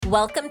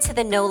Welcome to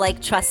the Know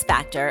Like Trust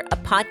Factor, a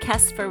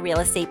podcast for real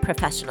estate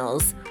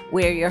professionals.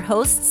 We're your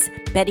hosts,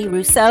 Betty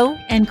Russo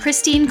and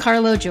Christine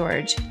Carlo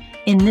George.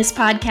 In this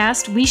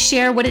podcast, we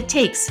share what it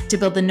takes to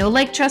build the Know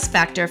Like Trust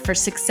Factor for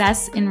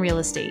success in real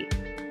estate.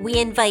 We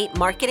invite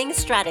marketing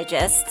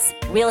strategists,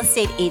 real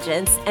estate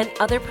agents, and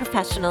other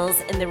professionals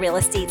in the real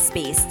estate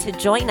space to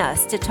join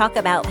us to talk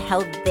about how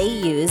they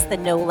use the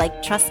Know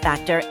Like Trust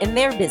Factor in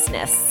their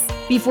business.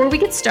 Before we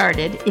get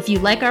started, if you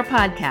like our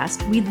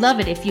podcast, we'd love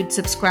it if you'd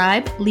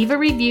subscribe, leave a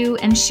review,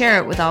 and share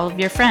it with all of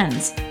your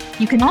friends.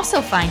 You can also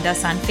find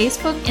us on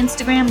Facebook,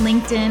 Instagram,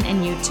 LinkedIn,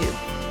 and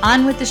YouTube.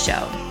 On with the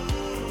show.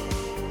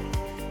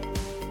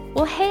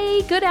 Well,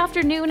 hey, good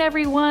afternoon,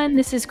 everyone.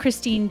 This is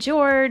Christine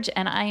George,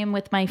 and I am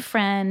with my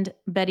friend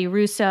Betty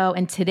Russo.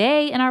 And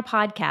today in our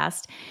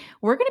podcast,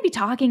 we're going to be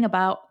talking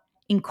about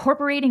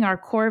incorporating our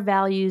core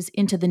values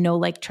into the Know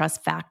Like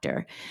Trust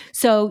Factor.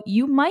 So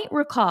you might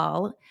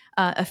recall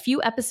a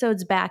few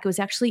episodes back, it was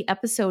actually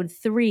episode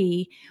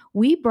 3,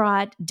 we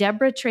brought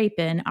Deborah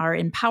Trapin, our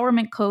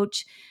empowerment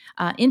coach,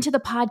 into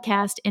the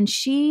podcast, and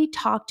she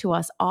talked to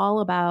us all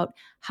about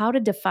how to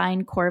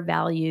define core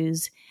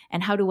values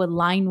and how to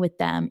align with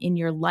them in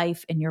your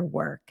life and your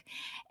work.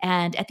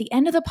 And at the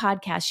end of the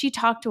podcast, she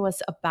talked to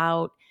us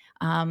about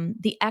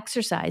the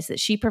exercise that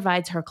she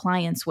provides her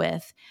clients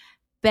with.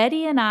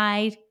 Betty and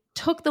I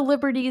took the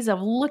liberties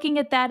of looking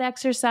at that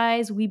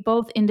exercise. We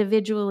both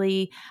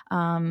individually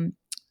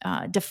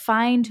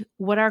defined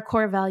what our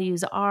core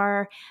values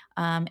are.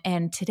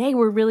 And today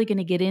we're really going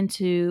to get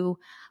into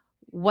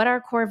what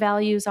our core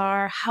values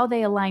are, how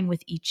they align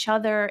with each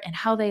other, and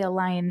how they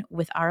align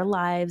with our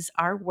lives,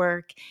 our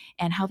work,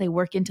 and how they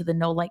work into the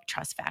Know Like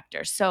Trust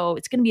Factor. So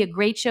it's going to be a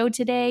great show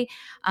today.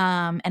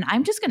 And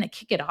I'm just going to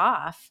kick it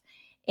off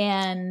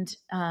and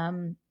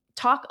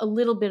talk a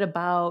little bit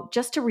about,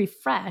 just to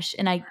refresh,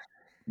 and I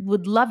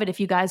would love it if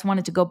you guys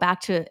wanted to go back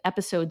to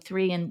episode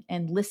 3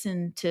 and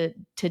listen to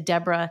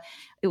Deborah.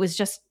 It was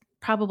just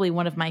probably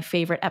one of my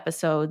favorite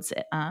episodes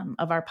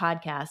of our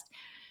podcast.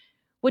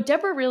 What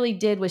Deborah really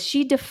did was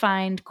she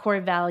defined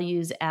core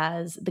values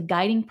as the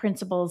guiding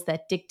principles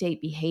that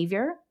dictate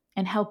behavior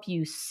and help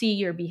you see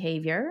your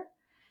behavior.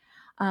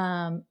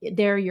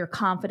 They're your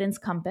confidence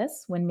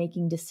compass when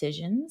making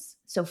decisions.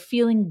 So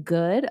feeling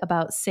good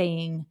about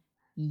saying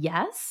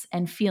yes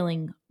and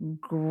feeling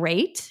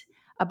great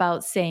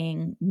about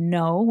saying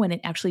no when it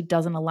actually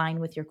doesn't align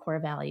with your core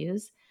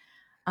values.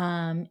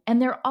 And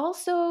they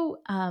also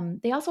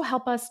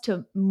help us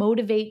to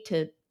motivate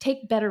to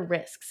take better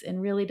risks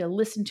and really to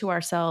listen to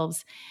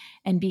ourselves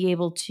and be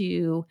able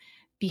to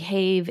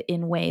behave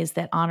in ways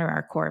that honor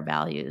our core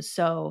values.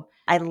 So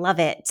I love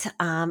it.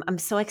 I'm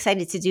so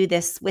excited to do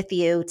this with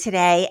you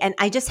today. And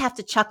I just have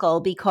to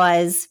chuckle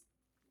because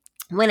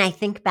when I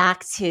think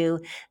back to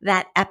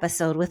that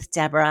episode with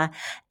Deborah,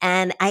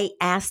 and I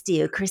asked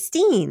you,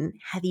 Christine,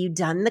 have you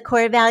done the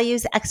core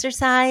values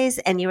exercise?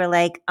 And you were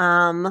like,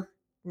 no.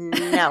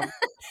 And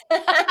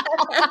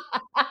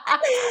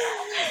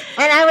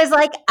I was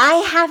like, I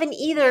haven't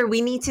either.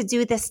 We need to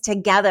do this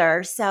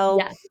together. So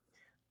yes.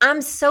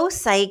 I'm so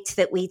psyched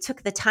that we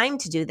took the time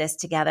to do this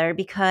together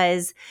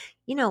because,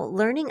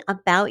 learning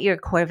about your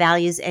core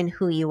values and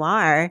who you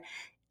are,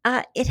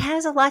 it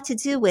has a lot to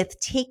do with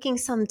taking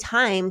some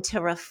time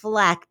to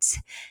reflect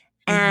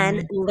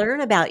and learn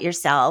about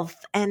yourself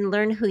and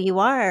learn who you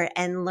are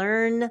and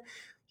learn,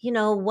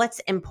 what's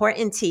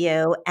important to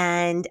you.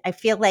 And I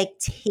feel like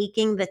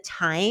taking the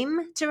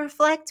time to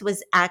reflect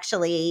was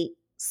actually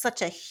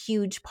such a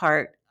huge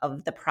part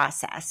of the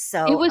process.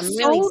 So I'm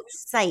really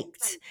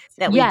psyched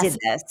that we did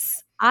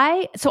this.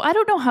 So I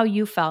don't know how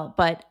you felt,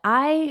 but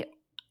I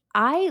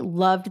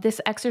loved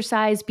this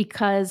exercise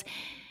because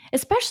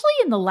especially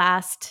in the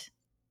last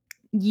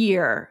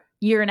year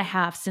and a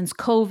half since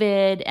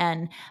COVID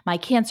and my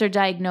cancer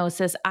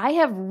diagnosis, I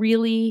have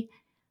really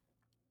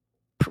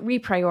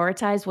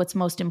reprioritized what's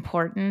most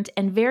important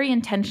and very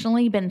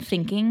intentionally been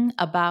thinking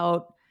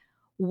about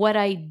what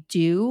I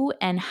do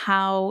and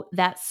how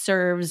that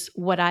serves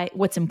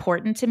what's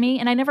important to me.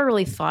 And I never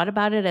really thought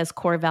about it as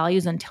core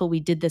values until we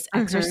did this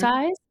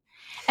exercise.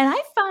 And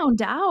I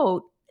found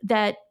out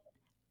that,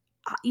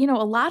 a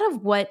lot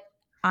of what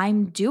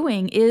I'm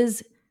doing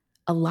is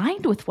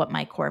aligned with what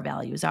my core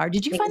values are.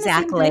 Did you find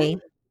that exactly?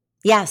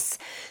 Yes.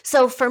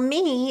 So for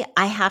me,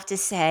 I have to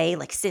say,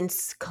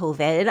 since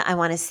COVID, I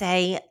want to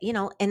say,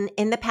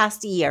 in the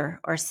past year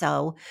or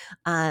so,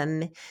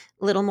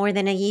 little more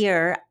than a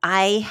year,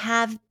 I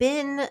have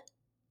been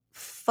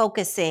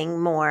focusing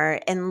more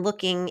and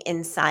looking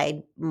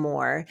inside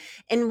more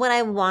and what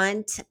I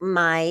want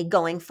my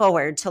going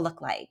forward to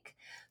look like.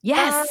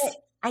 Yes. But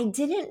I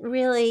didn't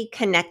really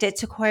connect it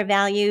to core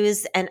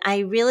values, and I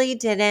really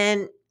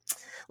didn't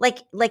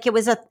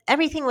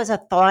everything was a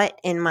thought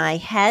in my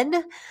head,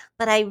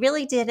 but I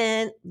really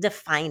didn't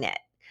define it.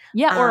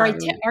 Yeah, or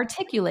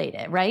articulate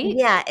it, right?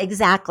 Yeah,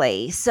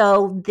 exactly.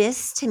 So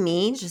this to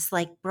me just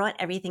brought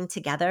everything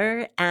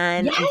together,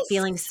 and I'm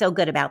feeling so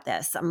good about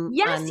this. I'm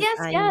yes.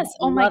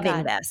 Oh loving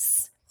my God.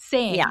 this.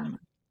 Same. Yeah.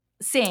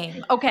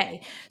 Same.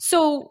 Okay.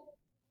 So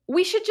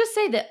We should just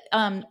say that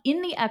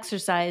in the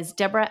exercise,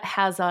 Deborah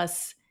has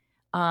us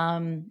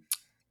um,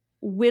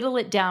 whittle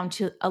it down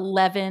to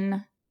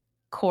 11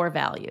 core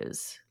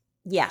values.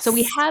 So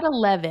we Yes. had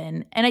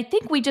 11, and I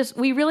think we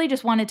really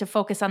just wanted to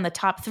focus on the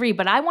top 3,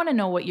 but I want to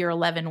know what your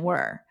 11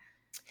 were.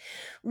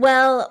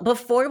 Well,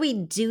 before we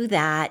do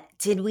that,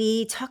 did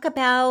we talk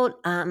about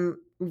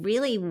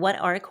really what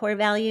are core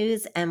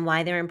values and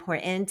why they're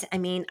important? I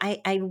mean,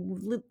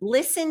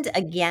 listened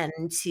again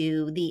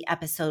to the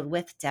episode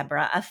with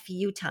Deborah a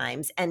few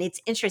times, and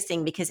it's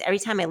interesting because every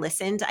time I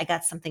listened, I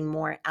got something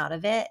more out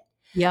of it.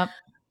 Yep.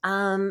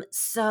 Um,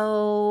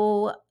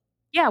 so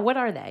Yeah, what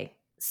are they?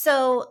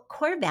 So,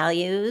 core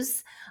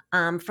values,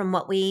 from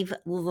what we've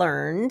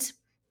learned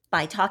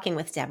by talking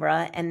with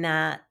Deborah, and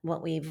that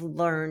what we've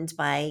learned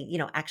by,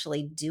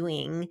 actually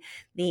doing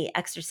the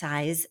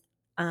exercise,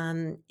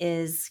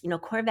 is,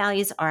 core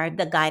values are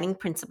the guiding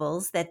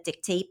principles that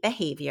dictate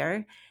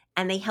behavior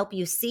and they help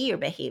you see your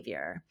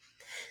behavior.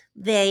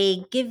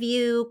 They give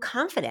you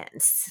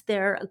confidence.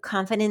 They're a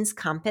confidence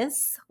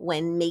compass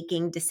when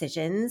making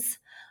decisions.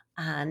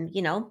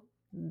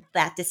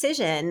 That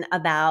decision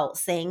about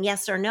saying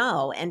yes or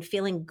no and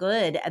feeling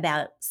good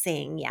about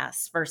saying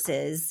yes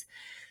versus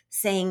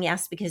saying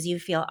yes because you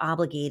feel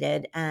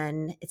obligated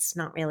and it's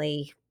not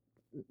really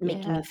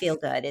making you feel Yes.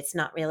 good. It's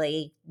not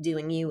really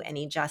doing you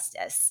any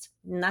justice.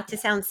 Not to Yeah.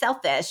 sound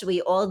selfish,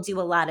 we all do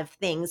a lot of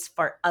things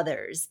for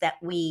others that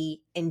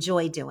we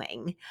enjoy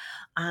doing.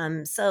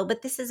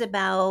 But this is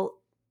about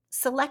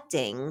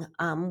selecting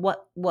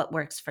what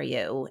works for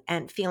you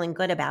and feeling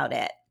good about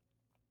it.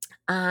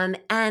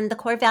 And the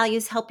core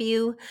values help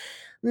you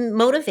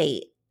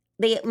motivate.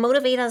 They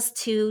motivate us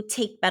to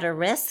take better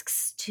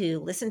risks, to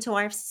listen to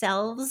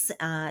ourselves,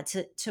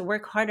 to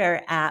work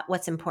harder at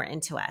what's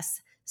important to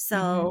us.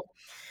 Mhm. So,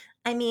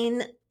 I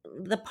mean,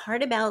 the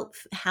part about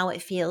how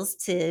it feels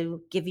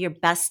to give your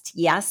best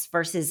yes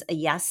versus a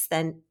yes,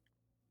 then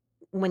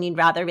when you'd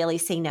rather really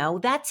say no,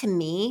 that to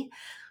me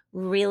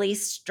really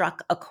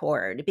struck a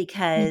chord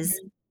because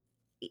Mhm.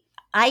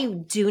 I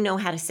do know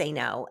how to say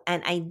no.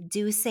 And I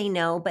do say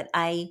no, but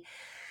I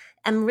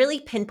am really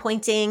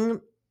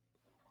pinpointing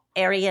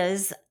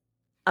areas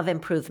of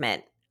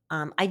improvement.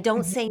 I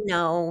don't Mhm. say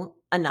no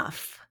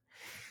enough.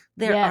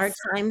 There are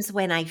Yes. times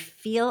when I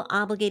feel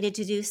obligated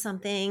to do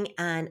something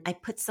and I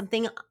put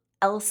something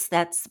else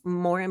that's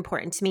more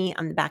important to me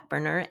on the back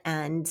burner.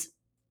 And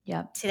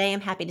Yep. today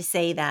I'm happy to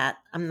say that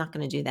I'm not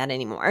going to do that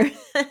anymore.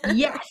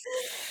 Yes.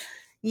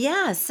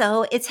 Yeah.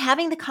 So it's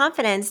having the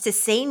confidence to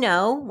say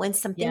no when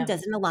something Yeah.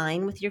 doesn't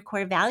align with your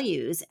core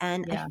values.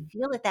 And I Yeah.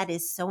 feel that that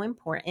is so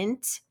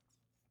important,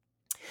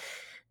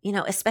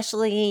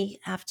 especially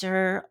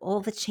after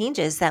all the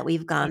changes that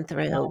we've I gone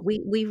through. know.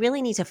 We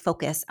really need to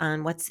focus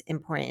on what's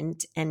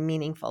important and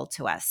meaningful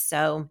to us.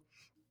 So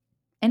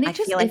And I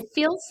feel like it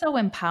feels so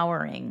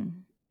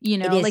empowering,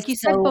 it is like you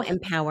said so before.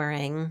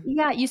 empowering.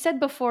 Yeah, you said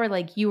before,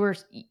 like you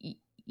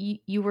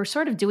were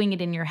sort of doing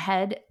it in your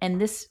head, and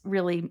this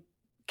really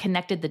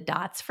connected the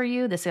dots for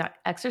you, this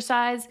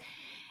exercise,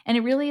 and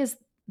it really is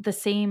the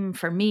same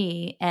for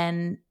me.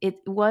 And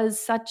it was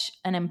such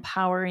an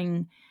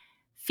empowering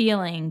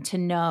feeling to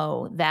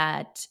know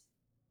that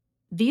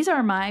these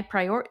are my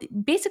priority.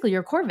 Basically,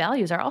 your core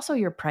values are also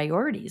your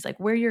priorities, like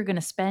where you're going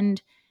to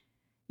spend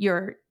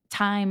your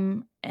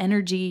time,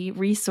 energy,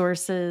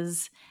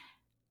 resources,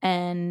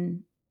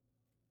 and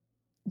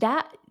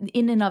that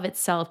in and of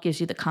itself gives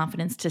you the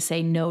confidence to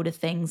say no to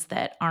things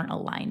that aren't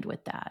aligned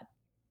with that.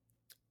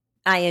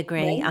 I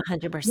agree Right?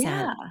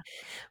 100%. Yeah.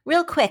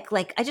 Real quick,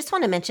 like I just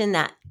want to mention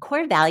that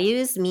core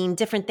values mean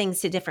different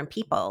things to different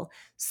people.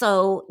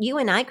 So you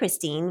and I,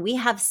 Christine, we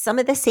have some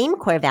of the same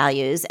core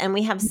values and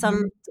we have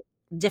some Mhm.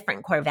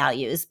 different core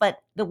values, but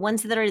the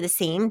ones that are the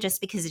same,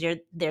 just because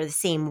they're the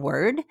same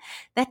word,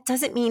 that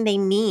doesn't mean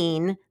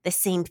the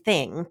same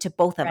thing to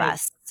both of Right.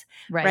 us.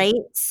 Right. Right.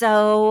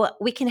 So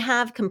we can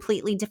have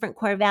completely different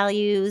core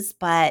values,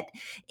 but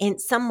in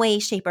some way,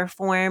 shape, or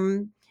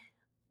form,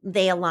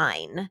 they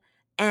align.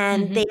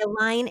 And Mhm. they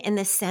align in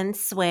the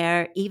sense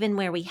where even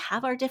where we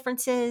have our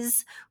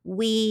differences,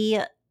 we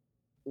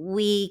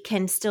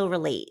can still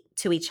relate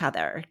to each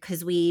other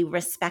because we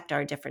respect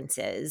our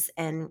differences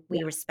and Yeah.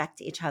 we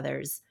respect each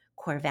other's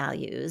core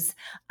values.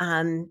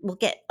 We'll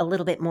get a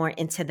little bit more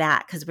into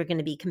that because we're going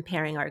to be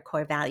comparing our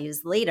core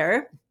values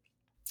later.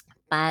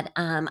 But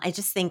I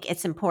just think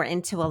it's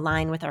important to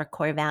align with our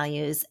core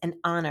values and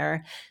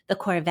honor the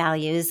core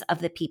values of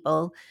the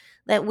people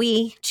that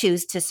we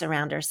choose to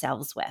surround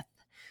ourselves with.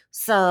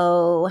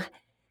 So,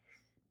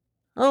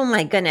 oh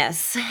my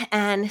goodness.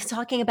 And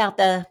talking about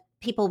the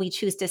people we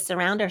choose to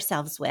surround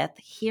ourselves with,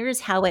 here's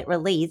how it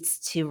relates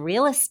to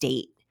real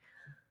estate.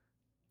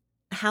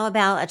 How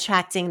about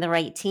attracting the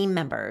right team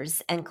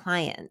members and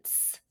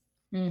clients?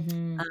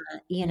 Mhm.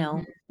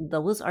 Mhm.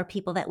 Those are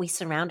people that we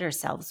surround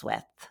ourselves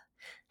with.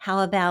 How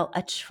about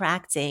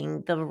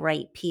attracting the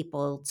right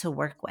people to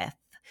work with?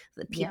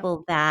 The Yep.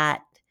 people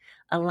that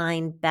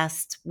align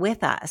best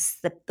with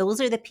us.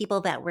 Those are the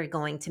people that we're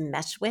going to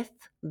mesh with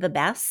the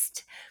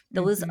best.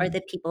 Those are Mm-hmm.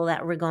 the people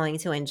that we're going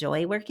to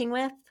enjoy working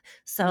with.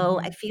 So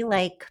I Mm-hmm. feel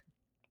like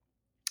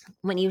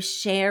when you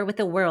share with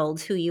the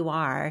world who you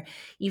are,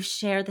 you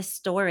share the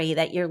story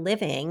that you're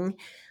living,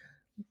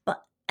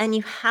 but and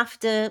you have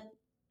to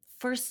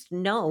first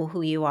know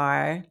who you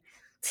are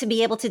to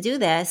be able to do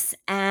this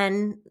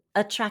and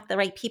attract the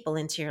right people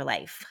into your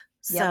life.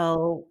 Yep.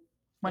 So,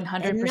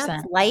 and that's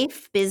 100%.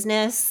 life,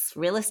 business,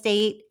 real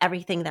estate,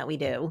 everything that we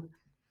do,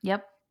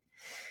 Yep.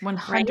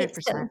 right?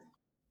 100%.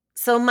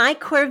 So my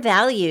core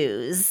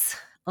values.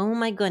 Oh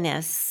my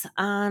goodness.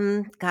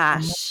 Oh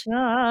my Gosh.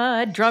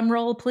 God. Drum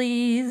roll,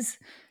 please.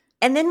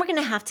 And then we're going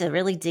to have to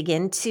really dig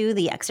into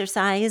the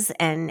exercise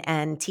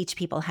and teach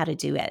people how to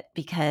do it,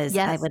 because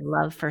I Yes. would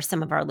love for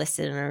some of our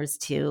listeners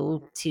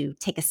to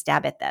take a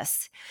stab at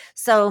this.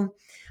 So,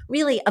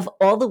 really, of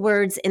all the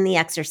words in the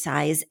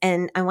exercise,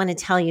 and I want to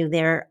tell you,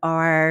 there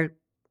are,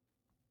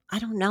 I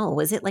don't know,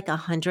 is it like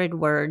 100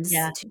 words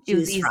Yeah. to It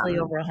was choose easily from?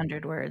 over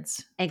 100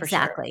 words for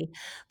sure. Exactly.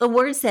 The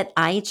words that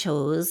I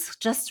chose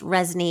just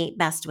resonate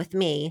best with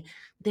me.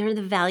 They're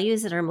the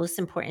values that are most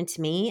important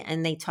to me,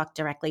 and they talk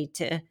directly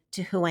to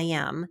who I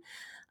am.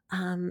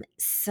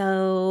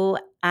 So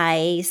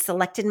I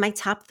selected my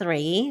top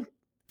three: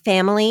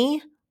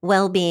 family,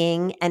 well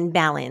being, and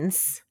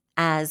balance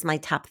as my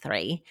top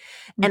three.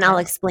 And I'll Okay.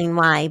 explain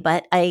why.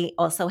 But I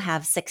also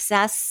have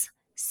success,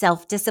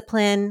 self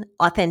discipline,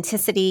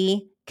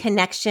 authenticity,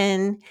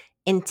 connection,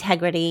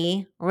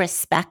 integrity,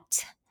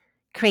 respect,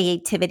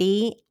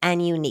 creativity,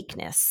 and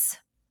uniqueness.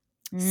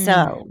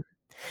 Mm. So,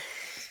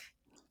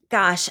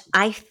 gosh,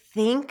 I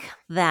think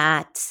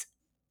that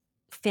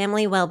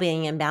family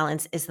well-being and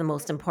balance is the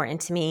most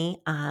important to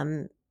me,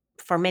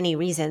 for many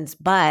reasons,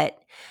 but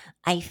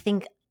I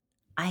think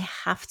I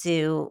have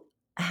to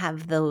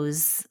have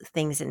those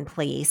things in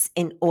place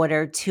in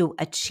order to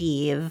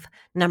achieve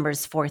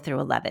numbers 4 through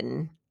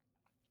 11.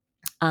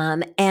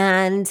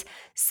 And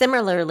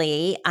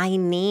similarly, I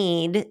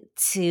need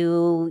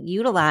to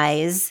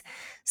utilize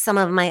some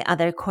of my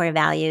other core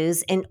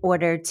values in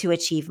order to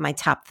achieve my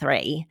top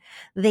three.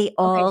 They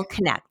Okay. all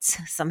connect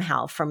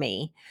somehow for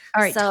me.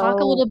 All right. Talk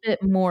a So, little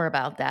bit more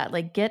about that.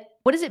 Like,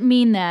 what does it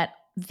mean that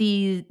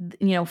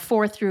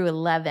 4 through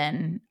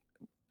 11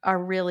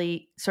 are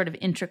really sort of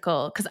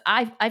integral? Because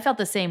I felt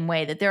the same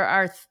way, that there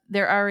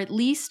are at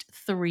least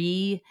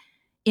three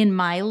in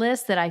my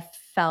list that I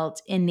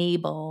felt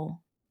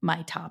enable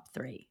my top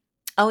three.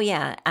 oh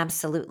yeah,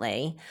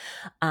 absolutely.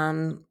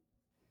 Um,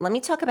 Let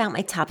me talk about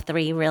my top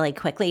three really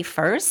quickly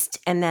first,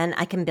 and then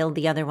I can build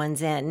the other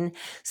ones in.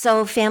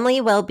 So,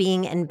 family, well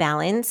being, and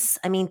balance.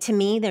 I mean, to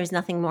me, there's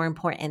nothing more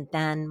important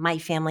than my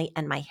family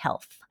and my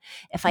health.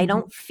 If I Mhm.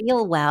 don't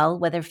feel well,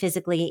 whether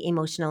physically,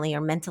 emotionally,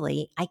 or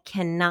mentally, I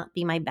cannot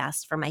be my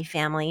best for my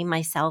family,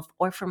 myself,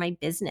 or for my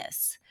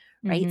business.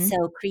 Right. Mhm.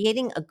 So,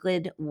 creating a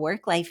good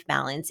work life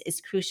balance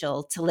is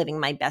crucial to living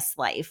my best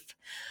life.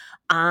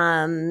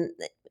 Um,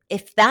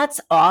 if that's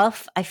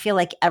off, I feel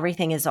like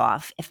everything is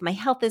off. If my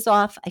health is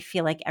off, I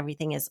feel like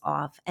everything is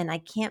off. And I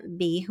can't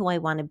be who I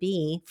want to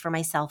be for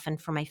myself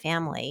and for my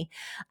family.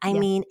 I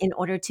Yeah. mean, in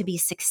order to be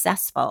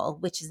successful,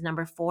 which is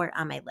number 4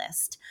 on my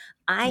list,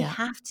 I Yeah.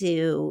 have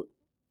to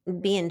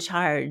be in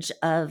charge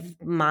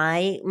of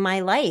my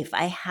life.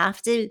 I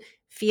have to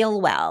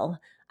feel well.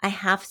 I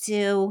have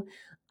to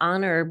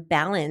honor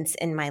balance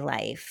in my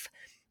life.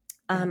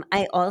 Yeah.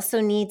 I also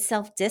need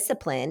self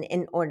discipline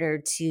in order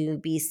to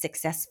be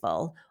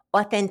successful.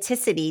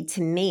 Authenticity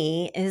to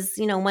me is,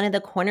 one of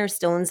the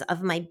cornerstones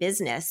of my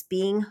business,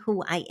 being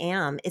who I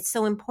am. It's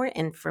so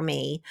important for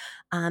me,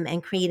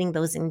 and creating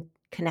those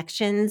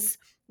connections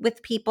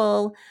with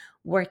people,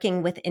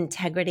 working with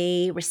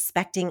integrity,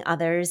 respecting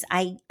others.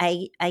 I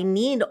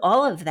need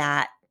all of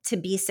that to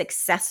be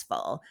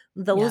successful.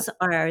 Yeah. Those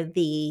are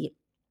the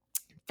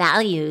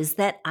values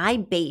that I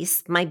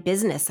base my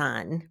business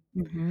on.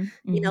 Mhm.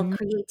 Mhm.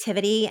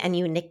 Creativity and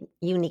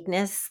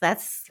uniqueness,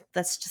 that's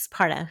just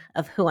part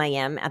of who I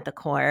am at the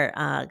core.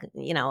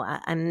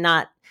 I'm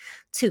not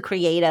too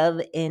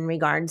creative in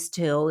regards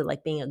to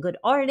like being a good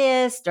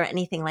artist or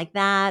anything like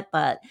that,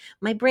 but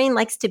my brain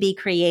likes to be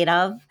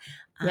creative.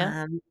 Yeah.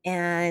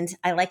 And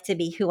I like to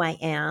be who I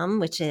am,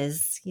 which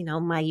is,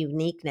 my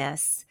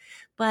uniqueness.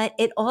 But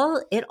it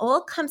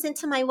all comes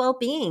into my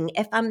well-being.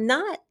 If I'm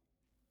not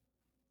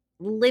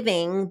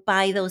living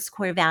by those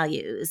core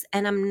values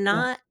and I'm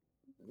Yeah. not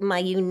my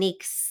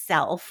unique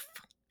self,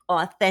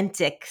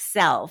 authentic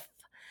self,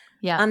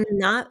 Yeah. I'm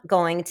not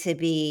going to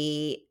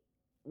be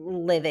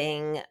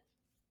living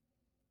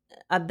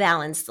a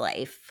balanced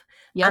life.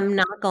 Yep. I'm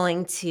not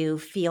going to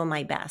feel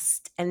my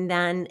best. And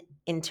then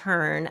in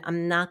turn,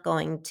 I'm not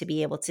going to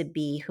be able to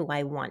be who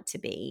I want to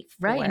be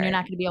Right, and you're for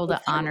not gonna be able my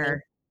to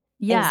family. honor.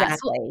 Yeah,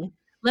 so Exactly.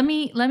 let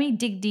me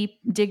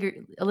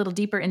dig a little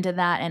deeper into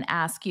that and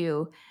ask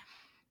you,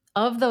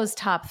 of those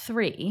top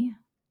 3,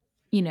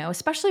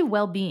 especially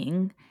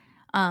well-being,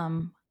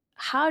 um,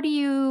 how do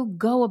you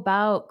go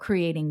about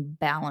creating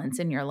balance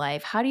in your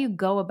life? How do you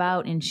go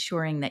about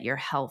ensuring that you're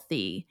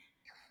healthy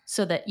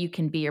so that you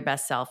can be your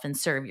best self and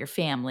serve your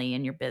family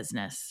and your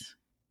business?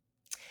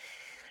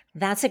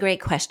 That's a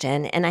great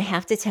question. And I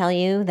have to tell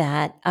you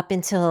that up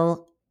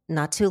until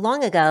not too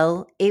long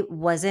ago, it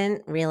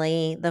wasn't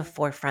really the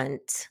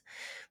forefront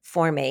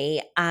for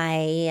me.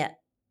 I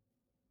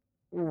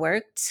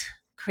worked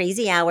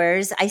crazy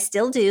hours. I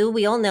still do.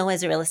 We all know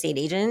as a real estate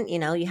agent,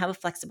 you have a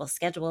flexible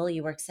schedule.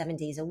 You work 7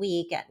 days a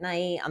week at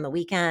night, on the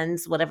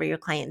weekends, whatever your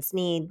clients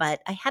need.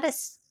 But I had to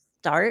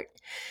start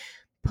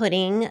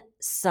putting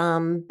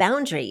some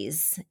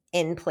boundaries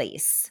in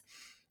place.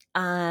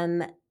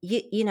 Um,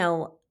 you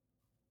know,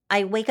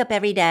 I wake up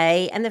every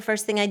day and the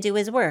first thing I do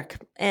is work,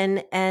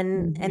 and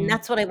Mhm.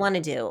 that's what I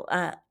wanna do.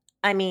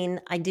 I mean,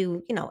 I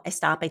do, I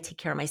stop, I take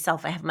care of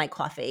myself, I have my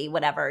coffee,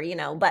 whatever,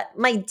 but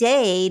my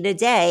day to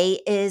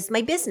day is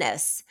my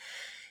business.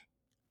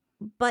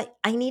 But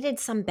I needed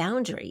some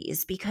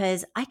boundaries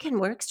because I can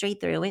work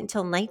straight through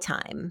until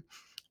nighttime.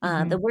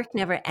 The Mhm. work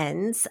never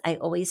ends. I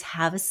always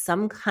have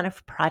some kind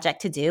of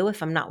project to do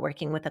if I'm not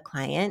working with a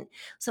client.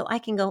 So I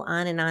can go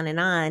on and on and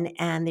on,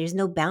 and there's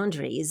no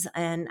boundaries.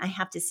 And I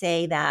have to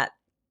say that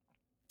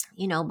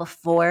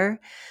before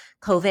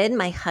COVID,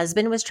 my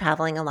husband was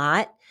traveling a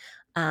lot.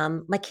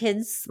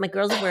 My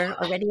girls were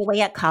already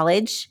away at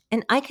college,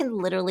 and I can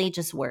literally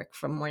just work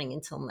from morning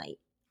until night.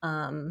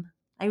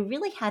 I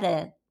really had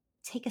to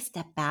take a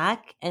step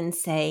back and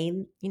say,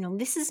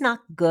 this is not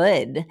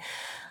good.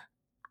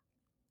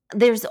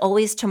 There's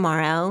always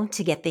tomorrow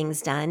to get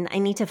things done. I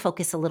need to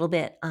focus a little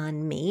bit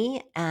on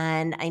me,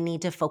 and I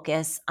need to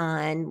focus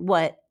on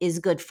what is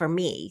good for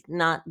me,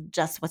 not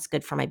just what's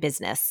good for my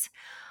business.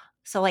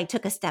 So I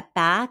took a step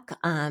back.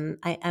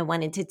 I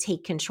wanted to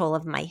take control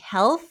of my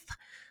health.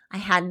 I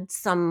had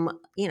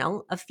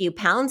a few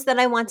pounds that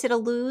I wanted to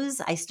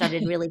lose. I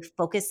started really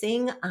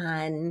focusing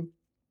on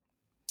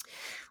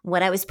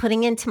what I was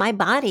putting into my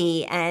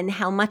body and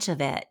how much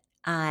of it.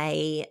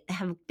 I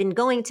have been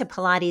going to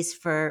Pilates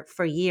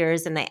for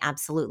years and I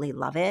absolutely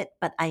love it,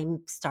 but I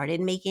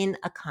started making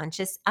a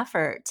conscious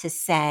effort to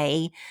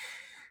say,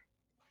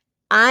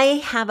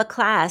 I have a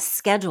class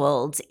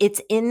scheduled.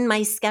 It's in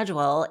my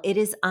schedule. It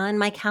is on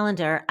my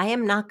calendar. I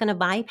am not going to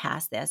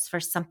bypass this for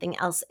something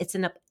else. It's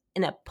an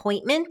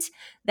appointment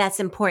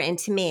that's important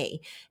to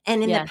me.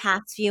 And in the Yes.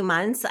 past few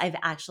months, I've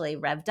actually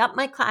revved up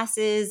my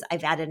classes.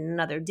 I've added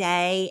another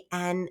day,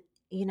 and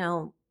you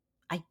know,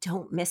 I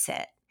don't miss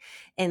it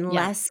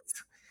Yeah, unless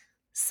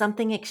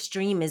something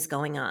extreme is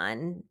going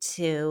on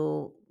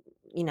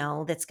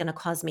that's going to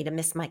cause me to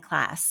miss my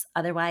class.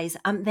 Otherwise,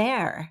 I'm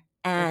there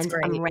that's and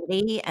I'm great.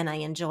 ready and I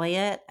enjoy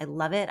it. I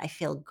love it. I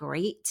feel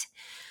great.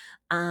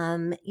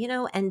 And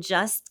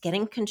just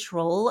getting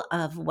control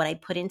of what I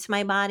put into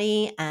my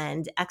body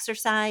and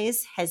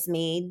exercise has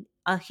made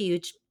a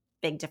huge,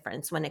 big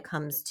difference when it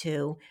comes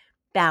to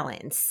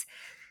balance.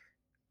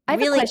 I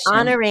have a Really question.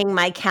 honoring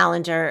my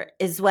calendar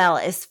as well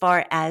as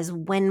far as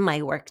when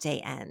my workday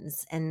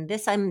ends, and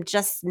this I'm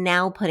just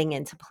now putting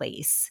into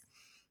place.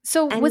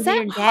 So, was End of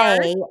that your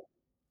hard? day,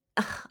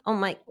 oh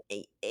my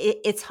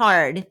it's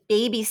hard.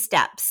 Baby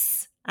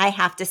steps, I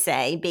have to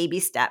say, baby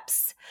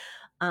steps.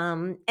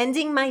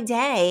 Ending my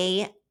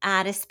day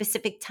at a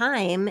specific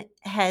time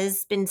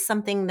has been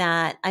something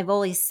that I've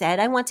always said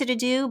I wanted to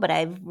do, but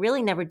I've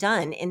really never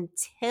done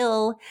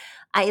until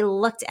I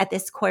looked at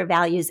this core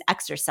values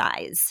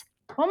exercise.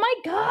 Oh my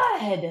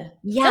god.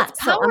 Yeah, That's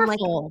so I'm like,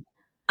 powerful.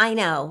 I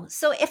know.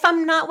 So if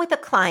I'm not with a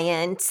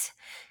client,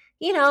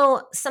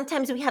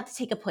 sometimes we have to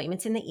take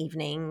appointments in the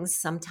evenings.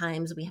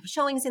 Sometimes we have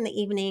showings in the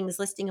evenings,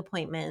 listing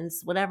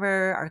appointments,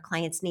 whatever our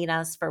clients need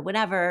us for,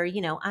 whatever.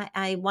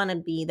 I want to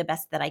be the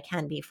best that I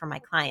can be for my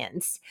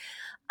clients.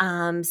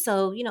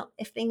 So,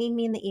 if they need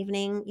me in the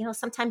evening,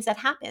 sometimes that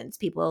happens.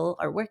 People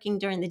are working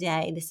during the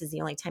day. This is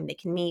the only time they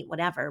can meet,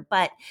 whatever.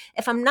 But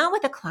if I'm not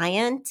with a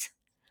client,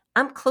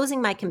 I'm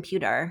closing my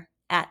computer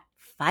at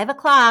 5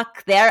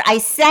 o'clock. There, I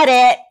said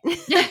it.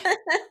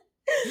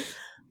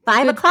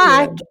 five Good for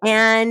o'clock, you.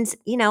 and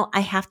I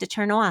have to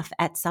turn off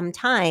at some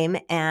time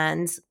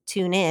and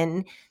tune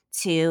in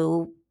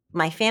to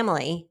my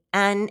family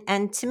and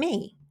to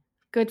me.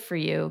 Good for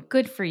you.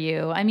 Good for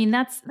you. I mean,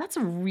 that's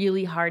a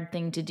really hard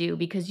thing to do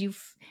because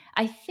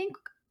I think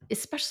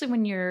especially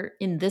when you're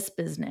in this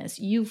business,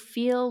 you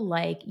feel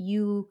like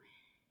you're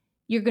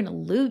going to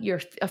lose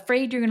you're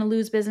afraid you're going to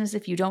lose business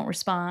if you don't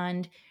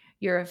respond.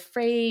 You're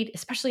afraid,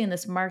 especially in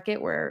this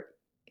market where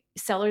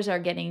sellers are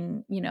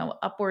getting,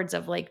 upwards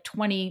of like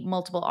 20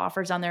 multiple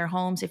offers on their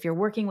homes. If you're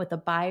working with a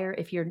buyer,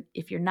 if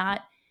you're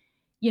not,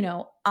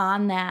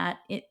 on that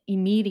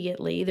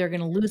immediately, they're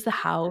going to lose the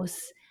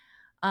house.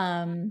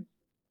 Um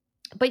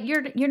but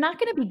you're not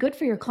going to be good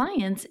for your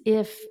clients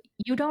if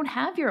you don't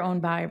have your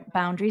own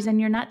boundaries and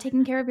you're not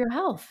taking care of your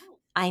health.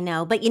 I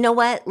know, but you know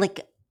what?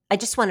 Like, I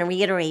just want to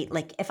reiterate,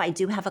 like, if I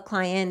do have a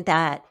client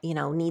that,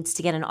 needs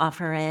to get an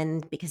offer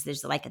in because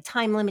there's like a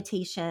time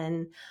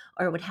limitation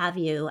or what have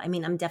you, I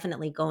mean, I'm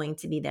definitely going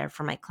to be there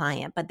for my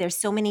client. But there's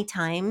so many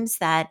times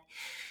that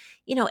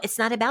it's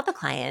not about the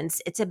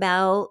clients. It's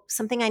about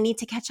something I need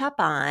to catch up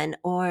on,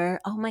 or,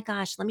 oh my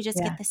gosh, let me just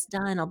Yeah. get this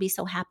done. I'll be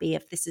so happy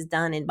if this is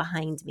done and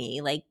behind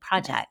me, like Yes.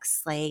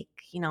 projects, like,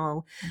 the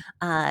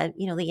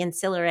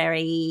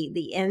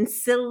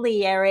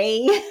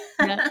ancillary,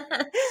 Yeah.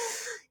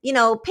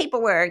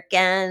 paperwork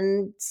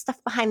and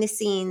stuff behind the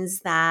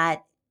scenes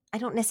that I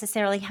don't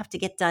necessarily have to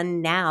get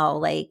done now.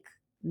 Like,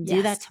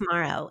 do Yes. that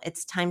tomorrow.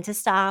 It's time to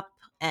stop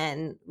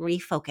and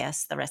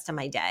refocus the rest of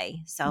my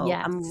day. So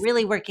I'm Yes.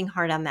 really working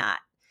hard on that.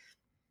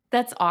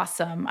 That's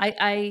awesome.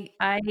 I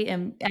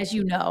am, as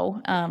you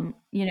know,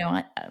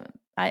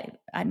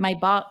 my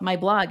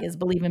blog is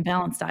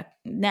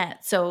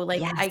believeinbalance.net. So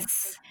like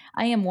Yes.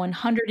 I am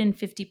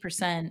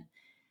 150%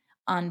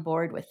 on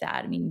board with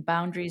that. I mean,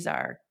 boundaries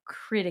are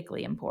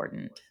critically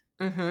important.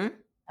 Mm-hmm.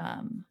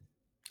 Um,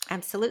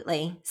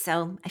 Absolutely.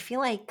 So I feel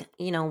like,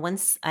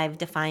 once I've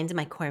defined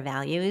my core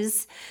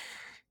values,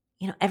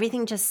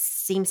 everything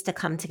just seems to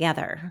come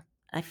together.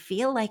 I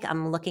feel like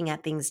I'm looking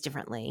at things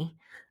differently.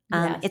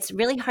 yes. It's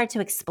really hard to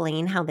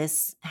explain how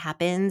this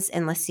happens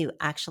unless you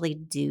actually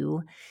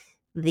do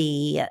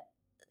the,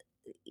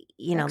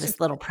 this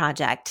little Exercise.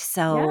 project.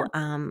 Yeah, So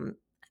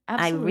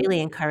I really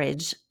absolutely.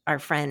 encourage our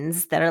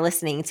friends that are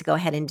listening to go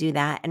ahead and do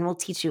that, and we'll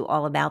teach you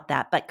all about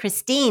that. But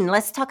Christine,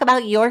 let's talk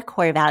about your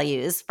core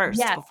values first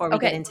Yes. before we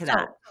get Okay. into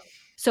that.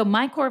 So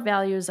my core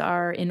values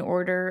are in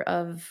order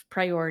of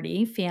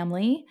priority: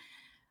 family,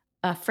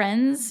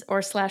 friends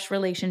or slash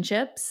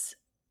relationships,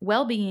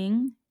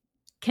 well-being,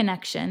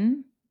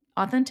 connection,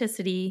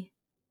 authenticity,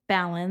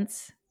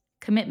 balance,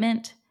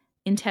 commitment,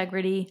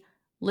 integrity,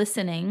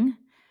 listening,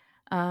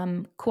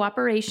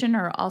 cooperation,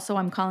 or also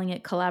I'm calling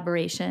it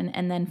collaboration,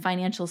 and then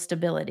financial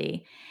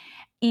stability.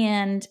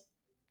 And,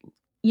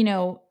 you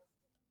know,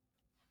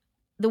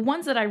 the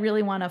ones that I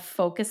really want to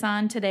focus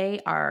on today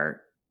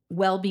are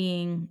well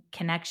being,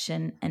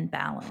 connection, and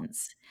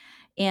balance.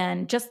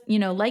 And just,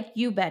 like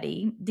you,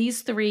 Betty,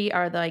 these three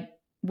are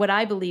what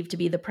I believe to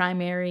be the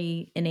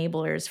primary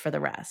enablers for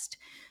the rest.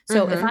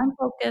 So if Mm-hmm. I'm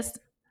focused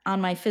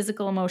on my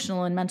physical,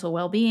 emotional, and mental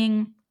well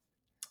being,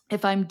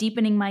 if I'm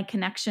deepening my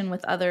connection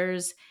with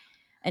others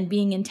and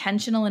being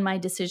intentional in my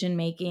decision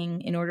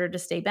making in order to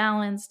stay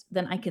balanced,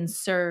 then I can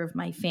serve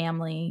my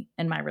family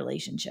and my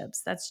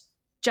relationships. That's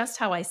just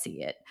how I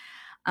see it.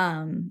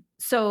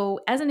 So,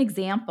 as an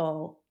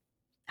example,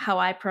 how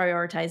I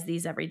prioritize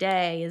these every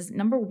day is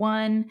number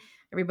one,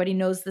 everybody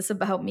knows this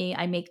about me.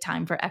 I make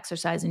time for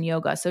exercise and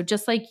yoga. So,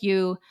 just like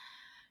you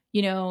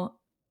know,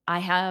 I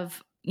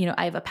have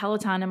a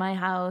Peloton in my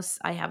house.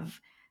 I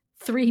have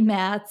 3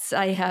 mats.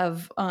 I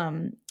have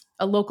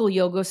a local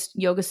yoga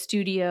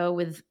studio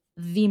with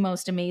the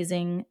most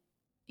amazing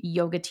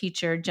yoga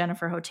teacher,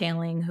 Jennifer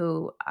Hoteling,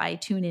 who I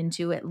tune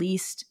into at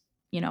least,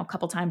 a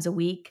couple times a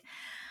week.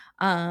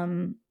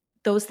 Um,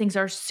 those things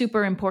are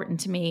super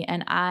important to me.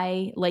 And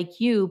I, like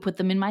you, put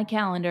them in my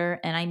calendar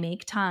and I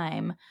make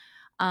time.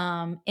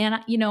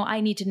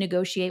 I need to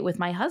negotiate with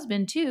my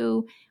husband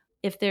too.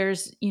 If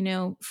there's,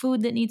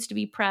 food that needs to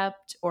be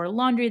prepped or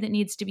laundry that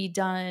needs to be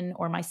done,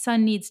 or my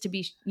son needs to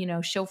be,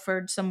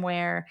 chauffeured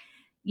somewhere,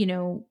 you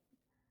know,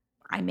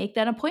 I make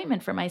that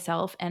appointment for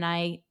myself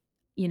and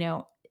you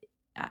know,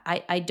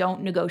 I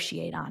don't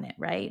negotiate on it,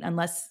 right?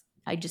 Unless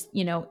I just,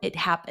 it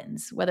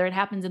happens. Whether it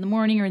happens in the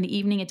morning or in the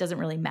evening, it doesn't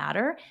really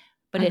matter,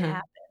 but it Mm-hmm.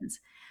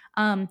 happens.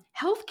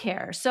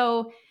 Healthcare.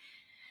 So,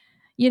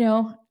 you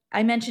know,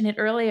 I mentioned it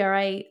earlier.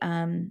 I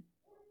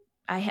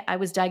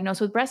was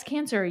diagnosed with breast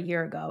cancer a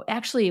year ago.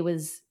 Actually, it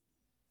was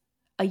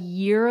a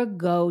year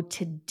ago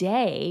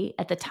today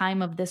at the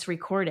time of this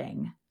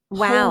recording.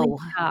 Holy Wow.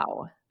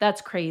 cow,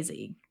 that's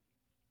crazy.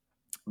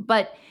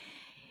 But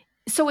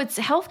so it's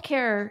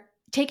healthcare.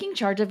 Taking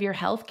charge of your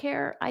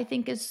healthcare, I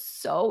think, is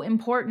so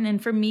important.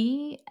 And for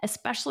me,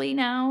 especially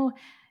now,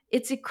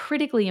 it's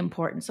critically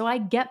important. So I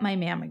get my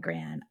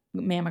mammogram.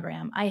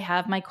 I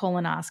have my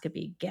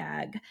colonoscopy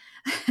gag.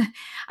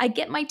 I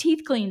get my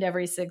teeth cleaned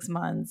every 6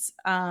 months.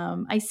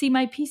 I see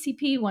my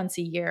PCP once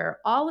a year.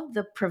 All of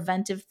the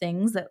preventive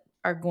things that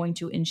are going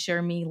to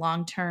ensure me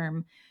long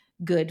term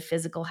good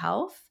physical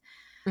health.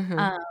 Mm-hmm.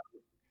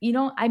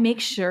 Um, I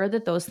make sure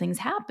that those things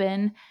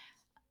happen,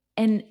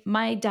 and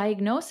my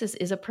diagnosis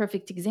is a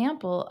perfect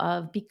example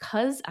of,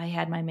 because I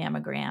had my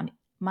mammogram,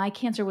 my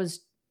cancer was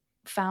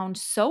found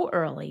so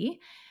early,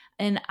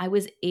 and I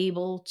was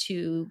able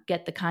to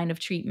get the kind of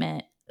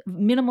treatment,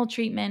 minimal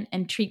treatment,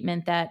 and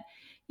treatment that,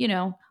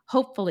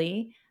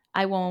 hopefully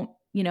I won't,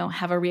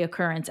 have a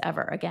reoccurrence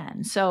ever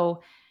again.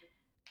 So,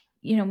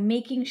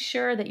 making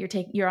sure that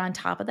you're on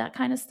top of that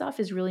kind of stuff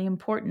is really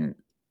important.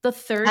 The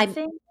third I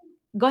thing,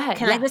 go ahead.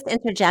 Can I Yeah. just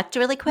interject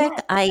really quick?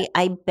 Yeah.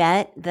 I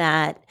bet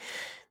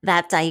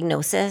that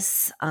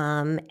diagnosis,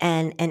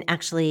 and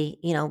actually,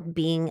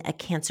 being a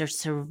cancer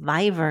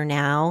survivor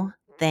now,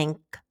 thank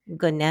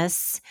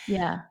goodness,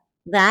 Yeah.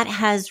 that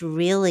has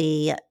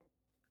really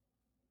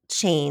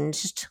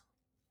changed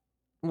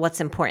what's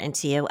important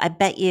to you. I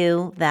bet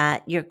you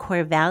that your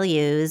core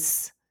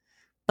values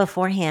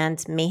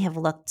beforehand may have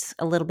looked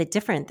a little bit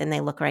different than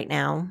they look right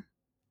now.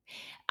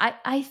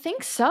 I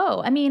think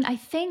so. I mean, I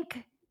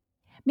think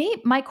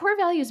My core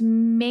values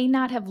may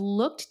not have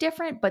looked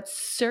different, but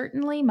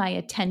certainly my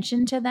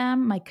attention to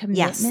them, my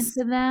commitment Yes.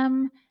 to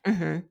them,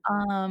 Mhm.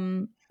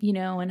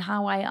 and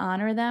how I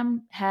honor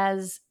them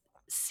has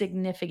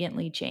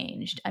significantly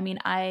changed. I mean,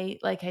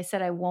 like I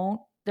said,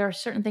 there are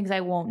certain things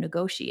I won't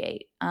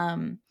negotiate.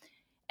 And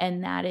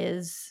that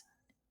is,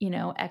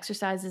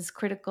 exercise is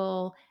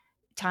critical,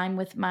 time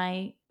with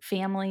my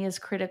family is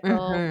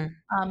critical. Mhm.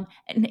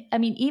 And I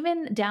mean,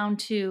 even down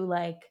to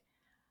like,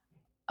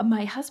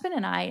 my husband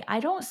and I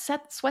don't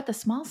sweat the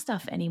small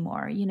stuff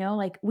anymore.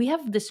 Like we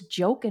have this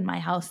joke in my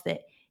house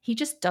that he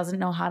just doesn't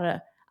know how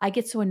to. I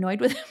get so annoyed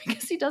with him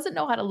because he doesn't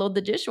know how to load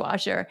the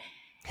dishwasher.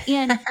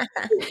 And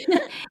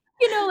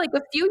like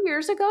a few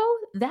years ago,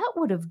 that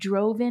would have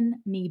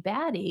driven me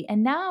batty.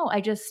 And now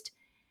I just,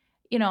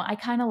 I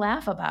kind of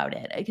laugh about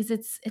it because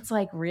it's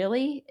like,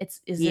 really?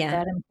 Is it Yeah.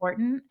 that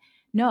important?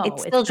 It No,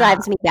 it's still not.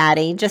 drives me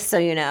batty, just so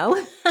you know,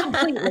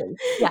 Completely.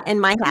 Yeah. in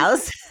my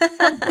house.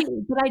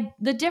 Completely. But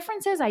the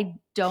difference is I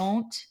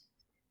don't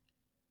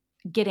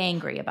get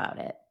angry about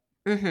it.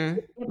 Mhm.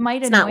 It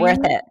might It's not annoy worth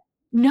me. it.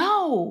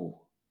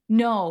 No.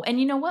 No. And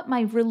you know what?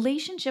 My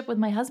relationship with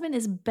my husband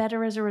is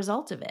better as a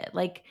result of it.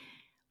 Like,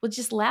 we'll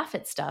just laugh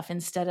at stuff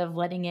instead of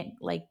letting it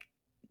like,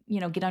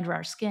 get under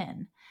our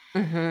skin.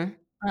 Mhm.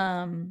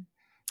 Um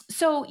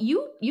so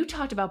you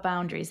talked about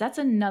boundaries. That's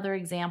another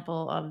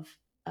example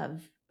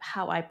of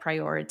how I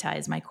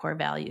prioritize my core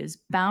values.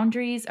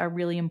 Boundaries are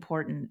really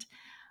important.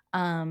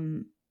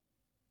 Um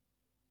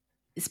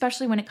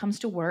especially when it comes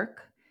to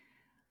work,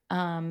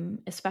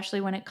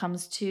 especially when it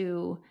comes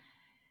to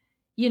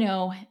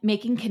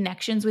making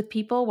connections with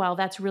people. While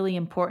that's really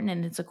important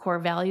and it's a core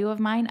value of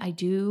mine, I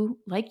do,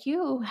 like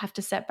you, have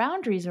to set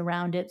boundaries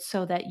around it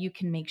so that you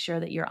can make sure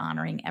that you're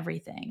honoring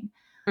everything.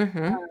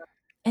 Mhm.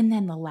 And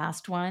then the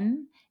last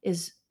one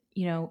is,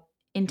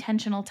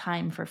 intentional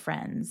time for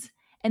friends.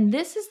 And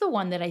this is the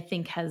one that I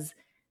think has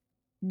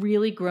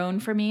really grown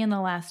for me in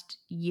the last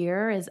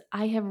year is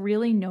I have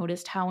really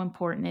noticed how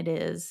important it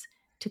is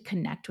to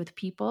connect with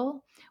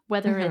people,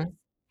 whether it's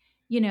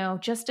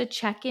Mhm. just a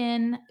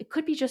check-in. It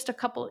could be just a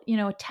couple,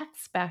 a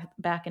text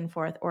back and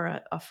forth,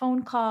 or a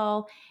phone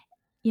call,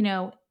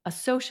 a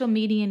social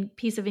media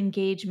piece of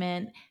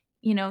engagement,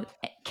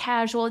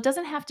 casual. It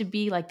doesn't have to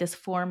be like this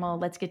formal,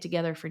 let's get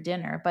together for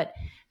dinner, but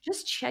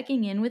just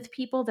checking in with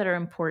people that are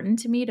important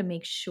to me to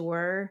make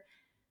sure,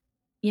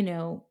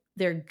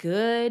 they're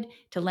good,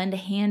 to lend a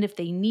hand if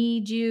they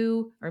need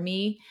you or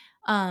me.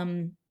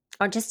 Um,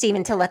 Or just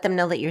even to let them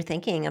know that you're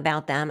thinking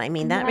about them. I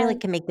mean, that really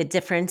yes, can make the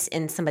difference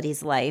in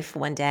somebody's life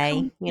one day,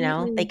 They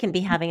completely. can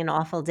be having an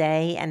awful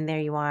day, and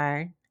there you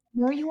are.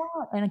 There you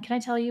are. And can I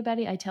tell you,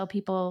 Betty, I tell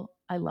people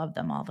I love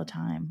them all the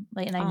time.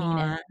 Like, and I mean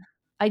it. Aw.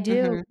 I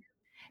do. Mhm.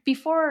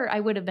 Before I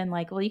would have been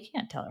like, well, you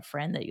can't tell a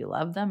friend that you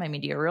love them. I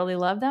mean, do you really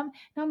love them?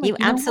 No, I'm You like,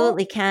 you know what?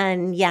 absolutely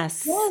can,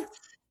 yes. Yes.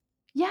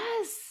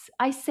 Yes.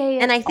 I say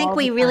And it I think all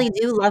the we really time.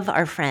 do love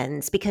our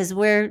friends because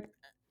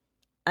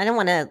I don't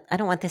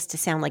want this to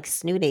sound like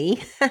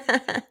snooty,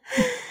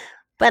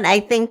 but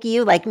I think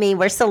you, like me,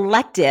 we're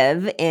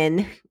selective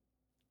in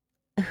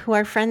who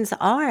our friends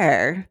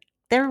are.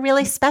 They're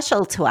really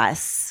special to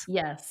us.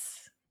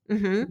 Yes.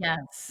 Mhm.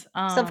 Yes.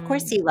 So, of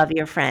course, you love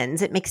your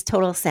friends. It makes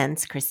total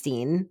sense,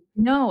 Christine.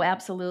 No,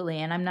 absolutely.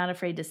 And I'm not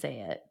afraid to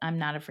say it. I'm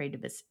not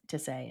afraid to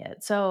say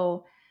it.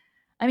 So,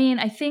 I mean,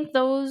 I think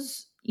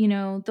those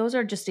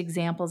are just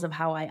examples of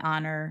how I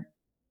honor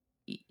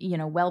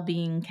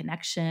well-being,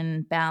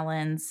 connection,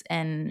 balance.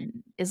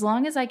 And as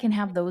long as I can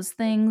have those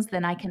things,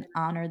 then I can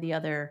honor the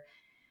other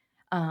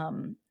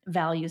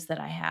values that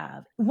I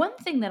have. One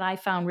thing that I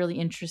found really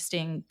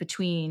interesting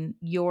between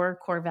your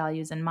core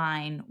values and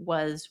mine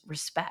was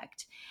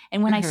respect.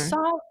 And when I Mhm.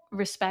 saw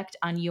respect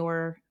on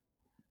your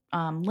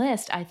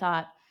list, I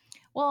thought,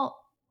 well,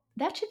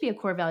 that should be a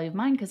core value of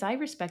mine because I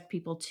respect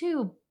people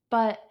too.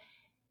 But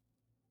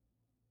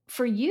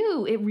for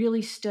you, it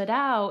really stood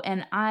out.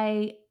 And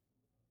I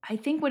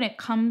think when it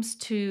comes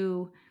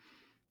to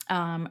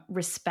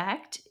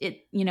respect,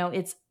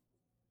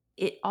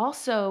 it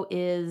also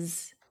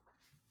is,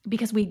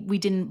 because we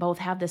didn't both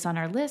have this on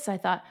our list. I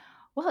thought,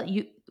 well,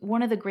 you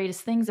one of the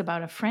greatest things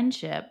about a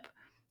friendship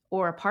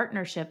or a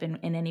partnership in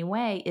any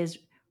way is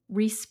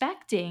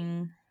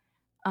respecting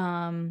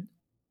um,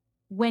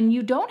 when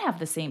you don't have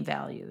the same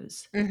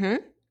values,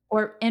 Mhm.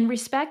 and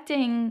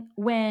respecting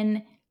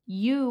when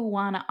you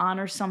want to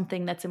honor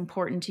something that's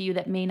important to you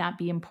that may not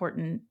be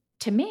important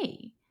to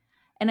me.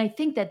 And I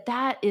think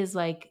that is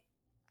like,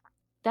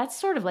 that's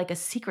sort of like a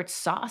secret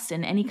sauce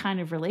in any kind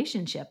of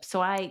relationship.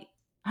 So I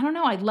don't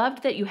know, I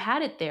loved that you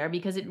had it there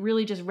because it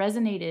really just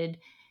resonated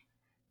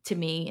to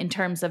me in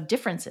terms of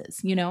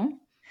differences.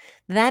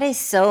 That is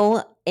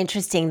so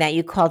interesting that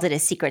you called it a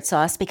secret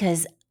sauce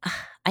because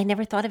I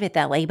never thought of it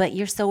that way, but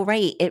you're so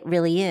right. It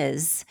really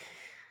is.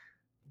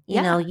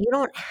 Yeah. You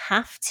don't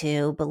have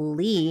to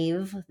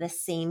believe the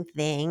same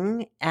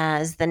thing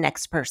as the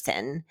next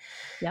person,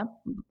 Yep.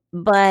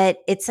 but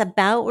it's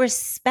about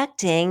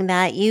respecting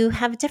that you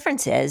have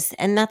differences,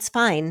 and that's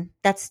fine.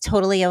 That's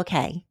totally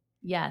okay.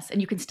 Yes, and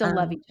you can still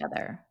love Um, each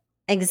other.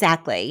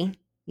 exactly.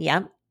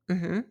 Yep.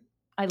 Hmm.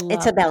 I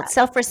It's love about that.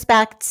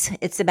 self-respect.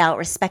 It's about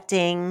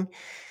respecting,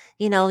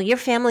 your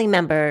family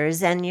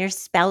members and your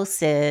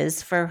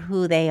spouses for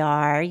who they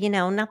are.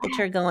 Not that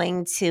you're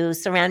going to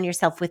surround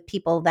yourself with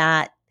people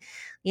that,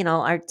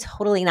 are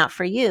totally not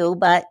for you,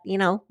 but,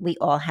 we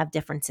all have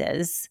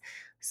differences.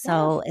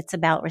 Yes. So it's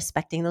about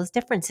respecting those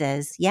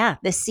differences. Yeah,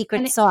 the secret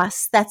And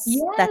sauce. That's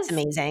yes.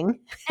 amazing.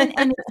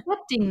 And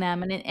accepting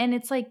them, and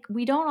it's like,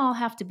 we don't all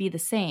have to be the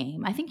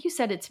same. I think you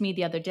said it to me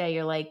the other day,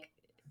 you're like,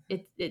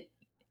 it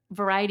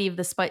variety of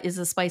the spice is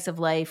the spice of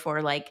life,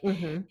 or like,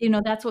 Hmm.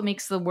 that's what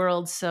makes the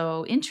world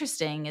so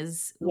interesting,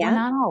 is we're Yeah.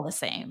 not all the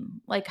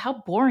same. Like, how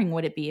boring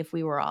would it be if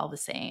we were all the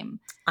same?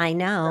 I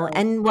know. So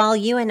And while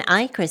you and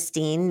I,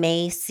 Christine,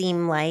 may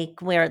seem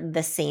like we're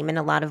the same in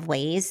a lot of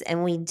ways,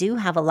 and we do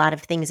have a lot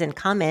of things in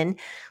common,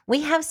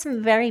 we have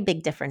some very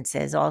big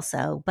differences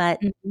also, but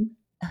mhm.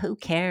 who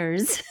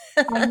cares?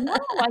 I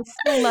know, I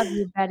still love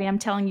you, Betty. I'm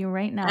telling you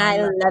right now, I I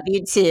love love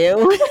you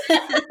too.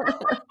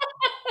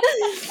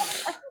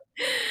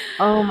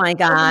 Oh my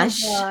Oh my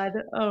gosh. god.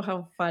 Oh,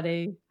 how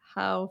funny.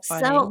 How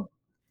funny. So,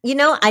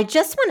 I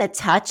just want to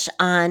touch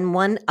on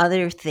one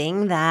other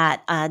thing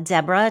that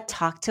Deborah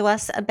talked to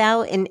us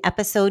about in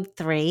episode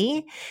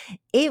 3.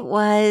 It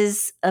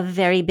was a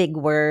very big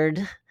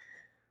word,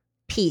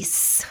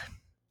 peace.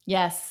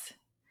 Yes.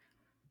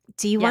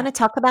 Do you Yes. wanna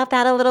talk about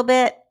that a little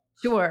bit?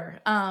 Sure.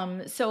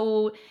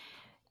 So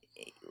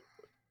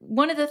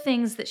one of the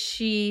things that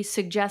she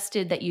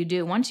suggested that you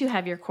do once you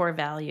have your core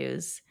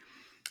values,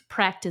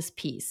 practice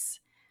peace.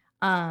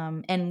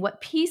 And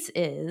what peace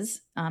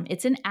is,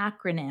 it's an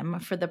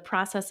acronym for the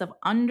process of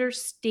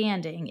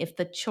understanding if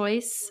the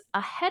choice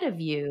ahead of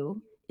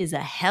you is a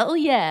hell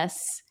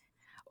yes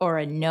or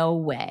a no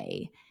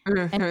way.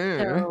 And Mhm.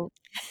 so,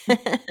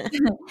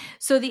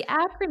 so the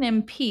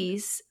acronym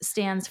PEACE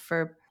stands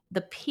for,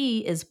 the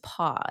P is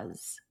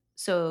pause.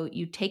 So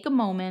you take a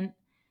moment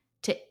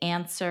to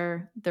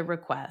answer the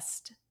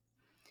request.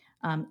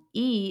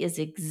 E is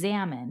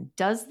examine.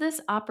 Does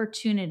this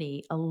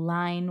opportunity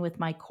align with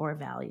my core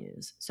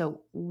values?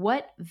 So,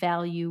 what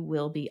value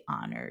will be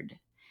honored?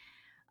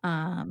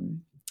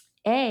 Um,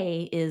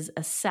 A is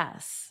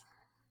assess.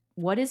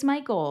 What is my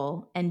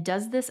goal, and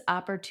does this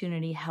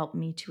opportunity help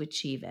me to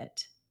achieve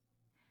it?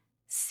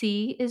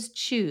 C is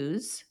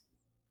choose.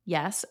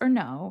 Yes or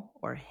no,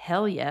 or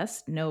hell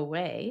yes, no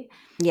way.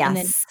 And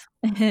then Yes.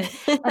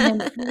 and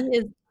then E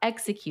is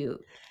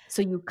execute.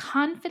 So you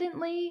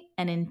confidently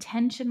and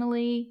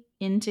intentionally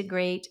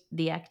integrate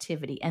the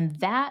activity. And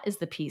that is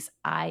the piece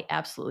I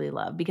absolutely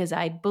love, because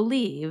I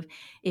believe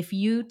if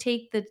you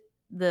take the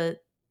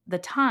the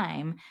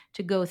time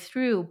to go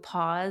through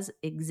pause,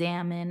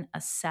 examine,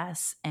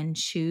 assess, and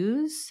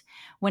choose,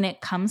 when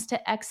it comes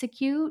to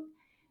execute,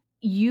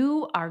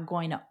 you are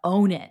going to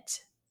own it,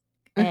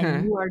 and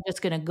Mhm. you are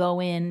just going to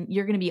go in,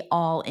 you're going to be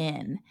all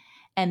in.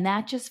 And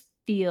that just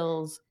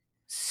feels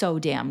so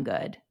damn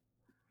good,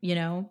 you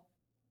know?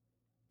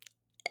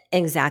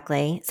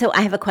 Exactly. So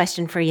I have a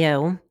question for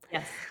you.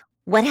 Yes.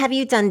 What have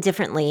you done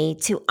differently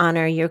to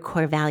honor your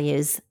core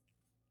values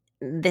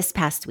this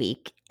past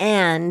week?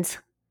 And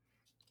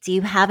do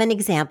you have an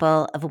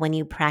example of when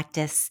you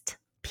practiced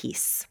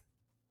peace?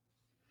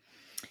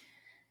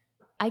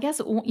 I guess,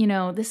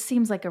 this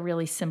seems like a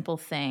really simple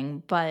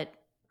thing, but,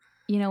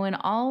 in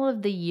all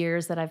of the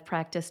years that I've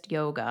practiced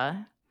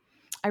yoga,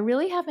 I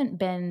really haven't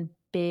been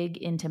big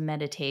into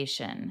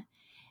meditation.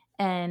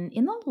 And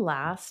in the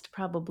last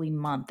probably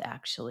month,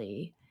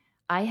 actually,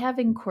 I have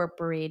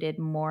incorporated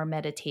more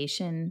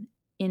meditation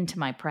into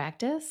my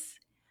practice.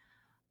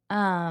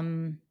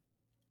 Um,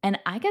 and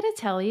I got to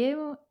tell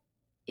you,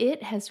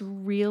 it has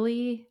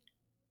really,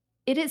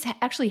 it has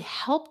actually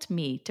helped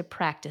me to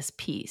practice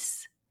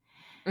peace,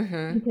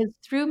 Mhm. because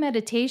through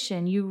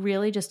meditation, you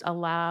really just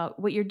allow,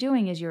 what you're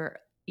doing is you're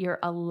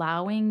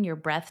allowing your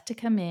breath to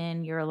come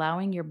in, you're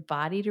allowing your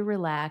body to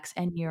relax,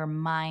 and your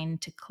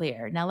mind to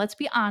clear. Now, let's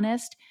be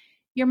honest,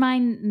 your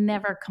mind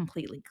never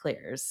completely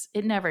clears.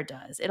 It never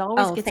does. It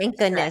always Oh, gets thank distracted.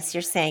 goodness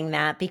you're saying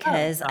that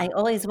Oh because I god.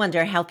 always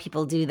wonder how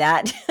people do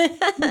that.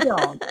 You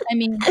don't. I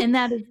mean, and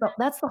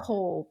that's the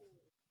whole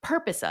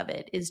purpose of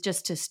it, is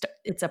just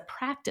it's a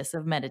practice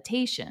of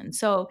meditation.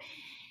 So,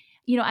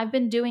 I've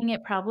been doing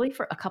it probably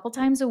for a couple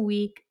times a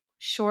week,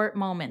 short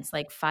moments,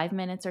 like 5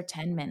 minutes or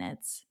 10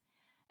 minutes.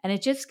 And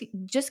it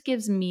just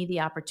gives me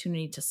the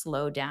opportunity to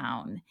slow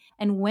down.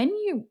 And when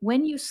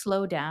you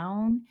slow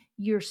down,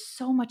 you're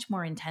so much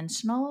more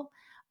intentional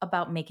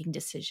about making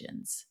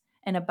decisions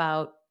and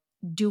about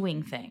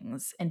doing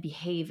things and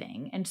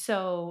behaving. And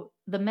so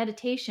the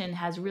meditation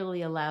has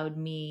really allowed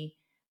me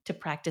to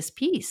practice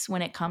peace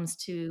when it comes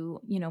to,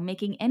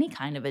 making any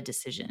kind of a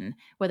decision,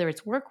 whether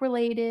it's work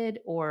related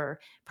or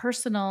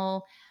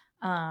personal.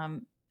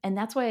 And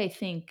that's why I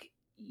think,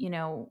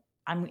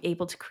 I'm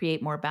able to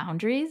create more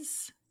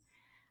boundaries,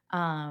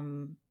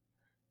 um,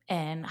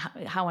 and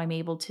how I'm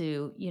able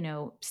to,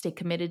 stay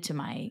committed to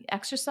my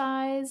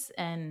exercise,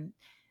 and,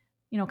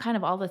 kind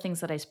of all the things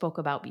that I spoke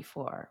about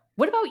before.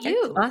 What about That's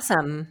you?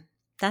 awesome.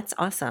 That's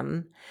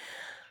awesome.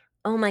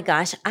 Oh my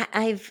gosh,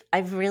 I've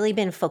really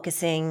been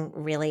focusing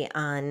really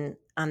on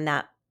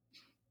that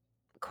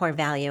core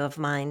value of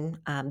mine,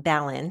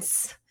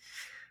 balance,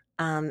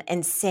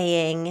 and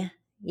saying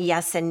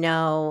yes and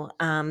no.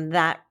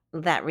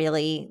 That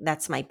really,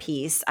 that's my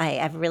piece.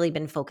 I've really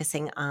been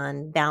focusing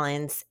on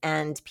balance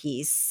and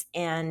peace.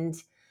 And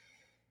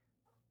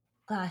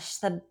gosh,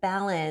 the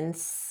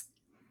balance,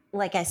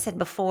 like I said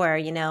before,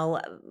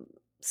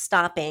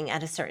 stopping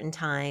at a certain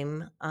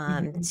time,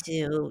 Mhm.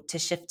 to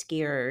shift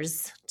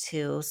gears,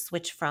 to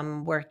switch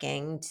from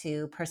working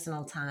to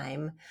personal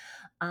time,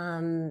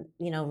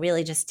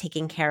 really just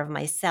taking care of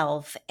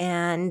myself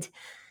and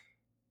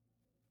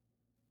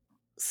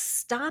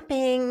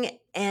stopping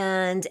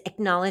and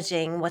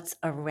acknowledging what's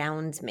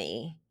around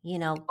me,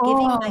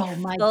 giving my Oh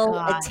my full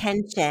god.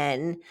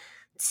 attention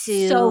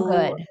So to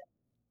good.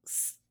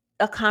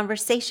 a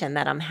conversation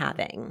that I'm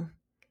having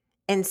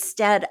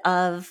instead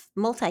of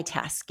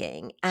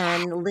multitasking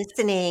and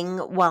listening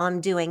while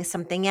I'm doing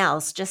something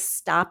else, just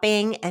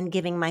stopping and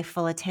giving my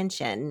full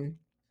attention.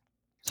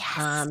 Yes.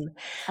 Um,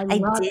 I I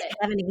love did it.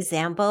 have an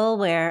example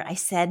where I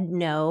said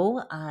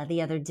no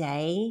the other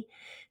day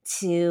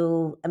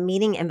to a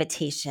meeting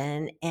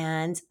invitation,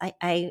 and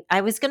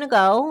I was gonna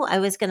go. I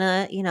was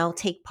gonna,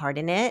 take part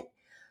in it.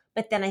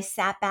 But then I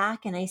sat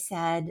back and I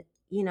said,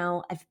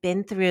 I've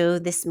been through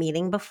this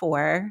meeting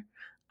before.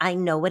 I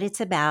know what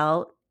it's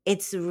about.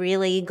 It's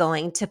really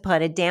going to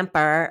put a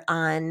damper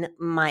on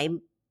my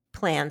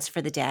plans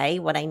for the day,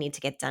 what I need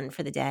to get done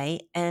for the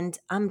day, and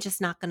I'm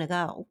just not going to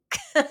go.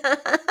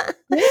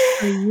 Good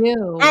for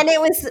you. And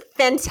it was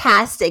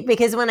fantastic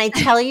because when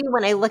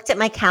I looked at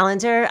my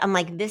calendar, I'm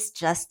like, this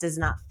just does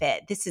not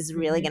fit. This is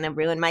really Mhm. going to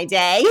ruin my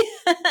day.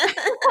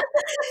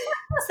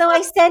 So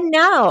I said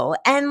no.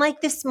 And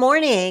like this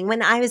morning,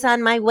 when I was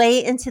on my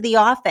way into the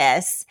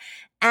office,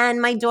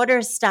 and my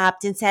daughter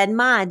stopped and said,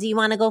 Ma, do you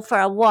want to go for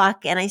a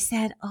walk? And I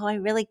said, Oh, I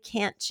really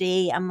can't,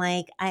 G. I'm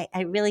like, I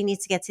really need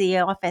to get to the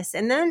office.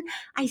 And then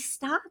I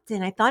stopped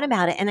and I thought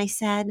about it and I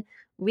said,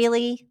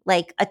 Really?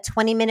 Like a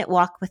 20-minute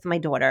walk with my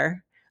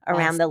daughter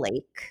around Yes. the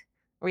lake?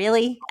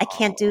 Really? I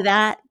can't do Oh.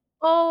 that.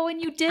 Oh,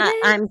 and you did it?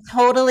 I'm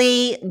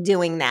totally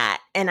doing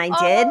that. And I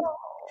did. Oh.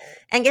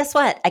 And guess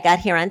what? I got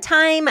here on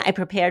time. I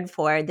prepared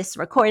for this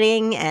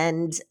recording,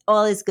 and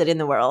all is good in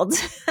the world.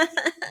 So,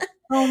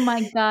 Oh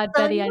my god,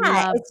 Betty, I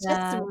yeah, love it's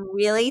just that.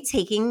 really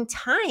taking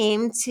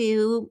time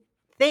to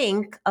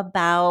think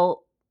about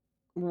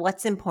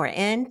what's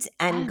important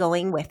and Yes,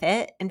 going with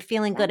it and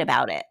feeling good yes.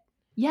 about it.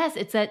 Yes,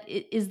 it's that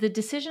is the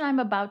decision I'm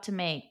about to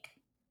make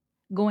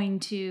going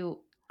to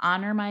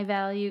honor my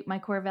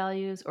core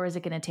values, or is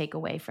it gonna take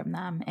away from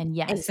them? And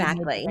yes, you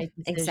made the Exactly. right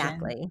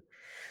decision. Exactly.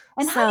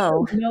 And how do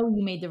So you know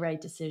you made the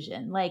right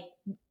decision? Like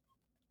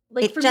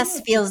it for me, just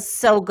it's like feels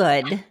so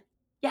good.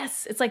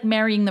 yes, it's like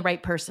marrying the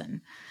right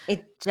person.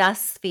 It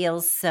just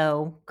feels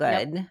so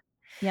Yep, good.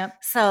 yep.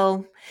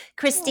 So,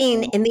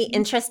 Christine, Aw. in the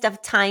interest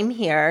of time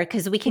here,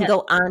 because we can Yes,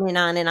 go on and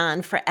on and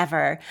on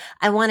forever,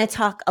 I want to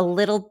talk a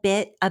little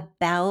bit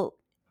about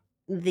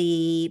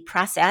the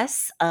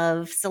process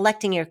of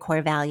selecting your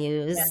core yes.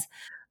 values,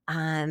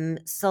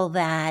 so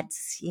that,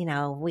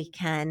 we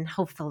can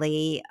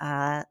hopefully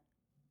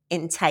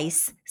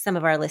entice some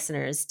of our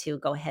listeners to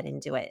go ahead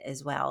and do it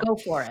as well. Go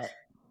for it.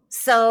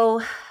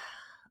 So,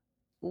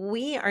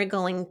 we are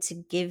going to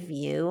give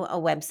you a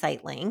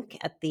website link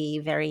at the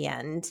very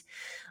end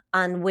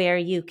on where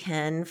you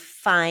can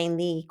find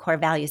the core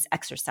values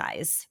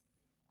exercise.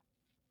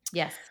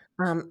 Yes.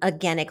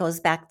 Again, it goes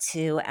back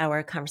to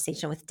our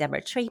conversation with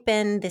Deborah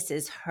Trapin. This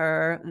is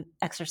her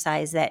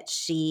exercise that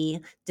she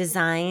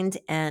designed,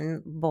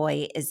 and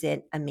boy, is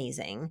it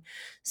amazing.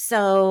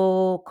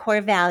 So,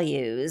 core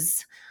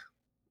values.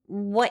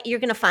 What you're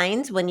going to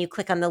find when you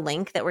click on the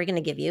link that we're going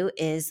to give you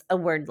is a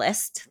word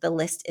list. The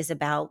list is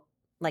about,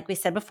 like we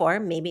said before,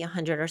 maybe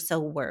 100 or so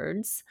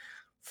words.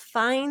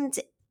 Find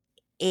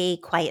a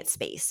quiet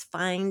space,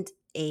 find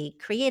a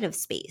creative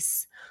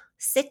space.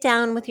 Sit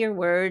down with your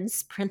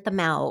words, print them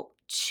out,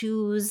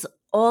 choose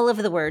all of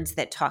the words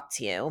that talk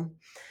to you.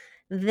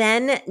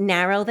 Then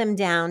narrow them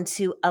down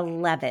to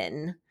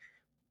 11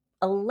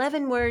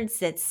 words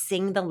that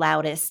sing the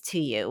loudest to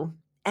you,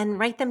 and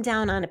write them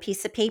down on a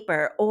piece of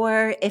paper.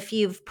 Or if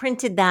you've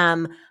printed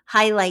them,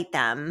 highlight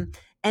them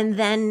and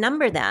then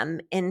number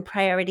them in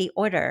priority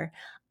order.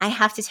 I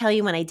have to tell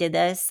you, when I did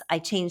this, I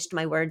changed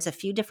my words a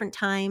few different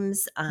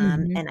times,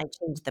 Mhm. and I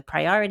changed the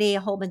priority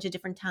a whole bunch of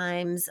different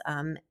times.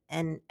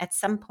 And at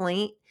some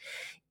point,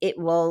 it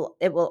will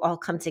all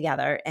come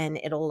together and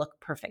it'll look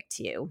perfect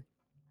to you.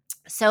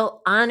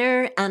 So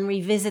honor and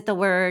revisit the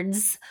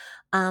words.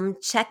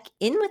 Check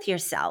in with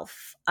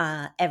yourself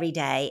every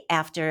day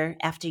after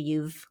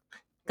you've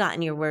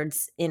gotten your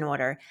words in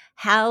order.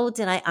 How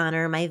did I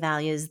honor my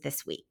values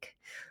this week?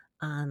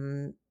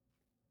 Um,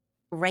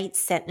 Write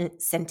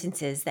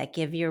sentences that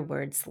give your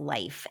words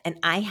life. And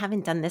I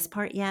haven't done this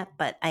part yet,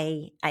 but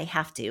I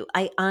have to.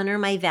 I honor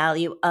my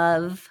value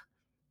of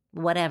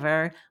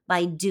whatever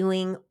by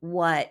doing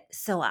what,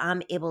 so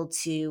I'm able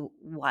to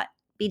what,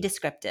 be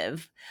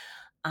descriptive.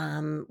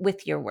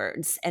 with your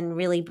words and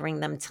really bring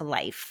them to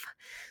life.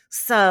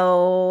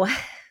 So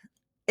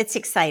it's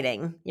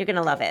exciting. You're going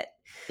to love it.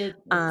 It's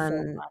so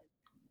fun.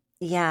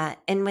 Yeah.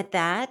 And with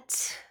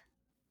that,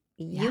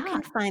 you Yeah.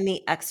 can find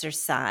the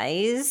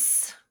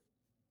exercise.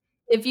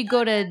 If you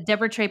go to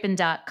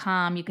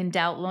DeborahTrapin.com, you can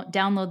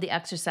download the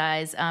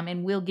exercise,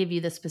 and we'll give you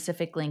the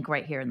specific link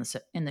right here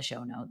in the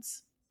show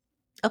notes.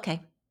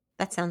 Okay.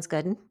 That sounds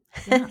good.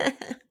 Yeah.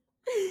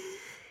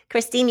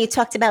 Christine, you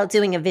talked about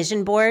doing a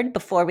vision board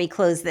before we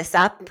close this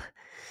up.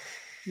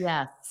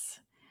 Yes.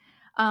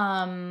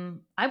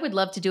 I would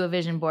love to do a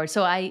vision board.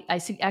 So I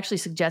actually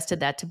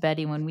suggested that to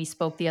Betty when we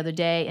spoke the other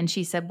day. And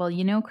she said,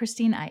 well,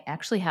 Christine, I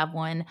actually have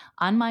one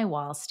on my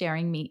wall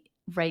staring me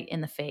right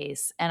in the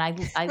face. And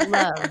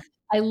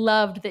I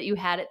loved that you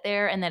had it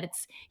there and that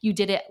you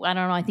did it. I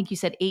don't know. I think you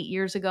said 8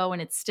 years ago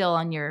and it's still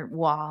on your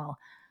wall.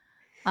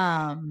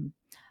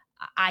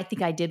 I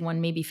think I did one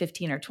maybe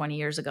 15 or 20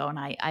 years ago and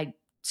I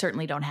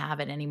certainly don't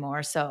have it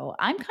anymore. So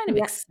I'm kind of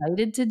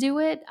excited to do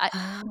it.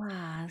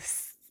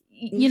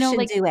 You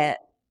should do it.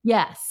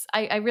 Yes,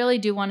 I really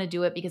do want to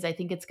do it because I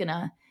think it's going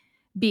to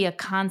be a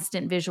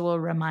constant visual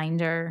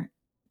reminder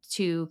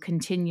to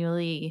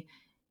continually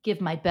give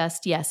my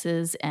best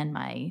yeses and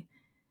my,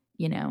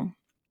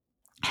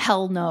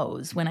 hell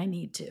no's when I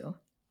need to.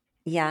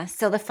 Yeah.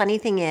 So the funny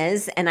thing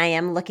is, and I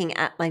am looking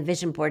at my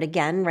vision board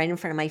again right in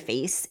front of my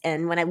face.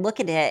 And when I look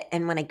at it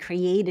and when I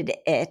created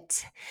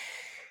it,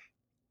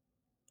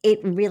 it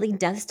really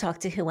does talk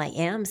to who I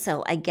am.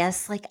 So I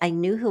guess I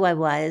knew who I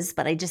was,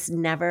 but I just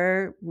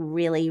never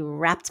really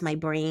wrapped my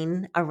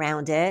brain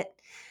around it.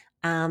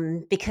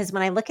 Because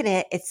when I look at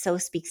it, it so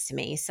speaks to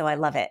me. So I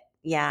love it.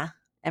 Yeah.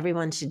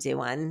 Everyone should do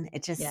one.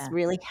 It just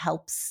really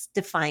helps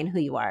define who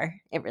you are.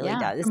 It really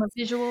does. From a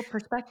visual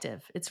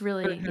perspective. It's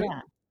really,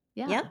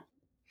 Yeah. Yep.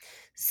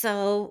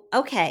 So,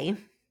 okay.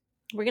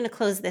 We're going to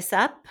close this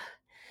up.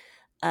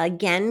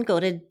 Again, go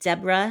to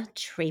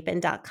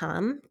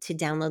DeborahTrapin.com to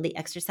download the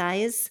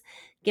exercise.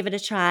 Give it a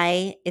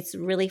try. It's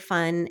really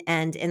fun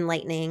and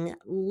enlightening.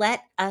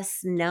 Let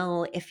us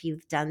know if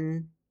you've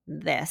done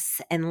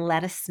this and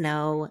let us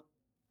know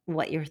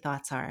what your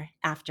thoughts are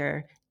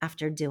after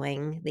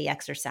doing the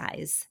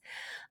exercise.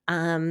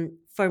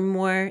 For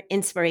more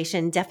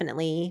inspiration,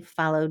 definitely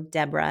follow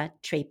Deborah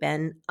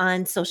Trapin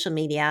on social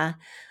media.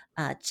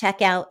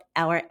 Check out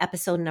our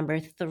episode number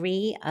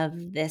 3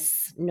 of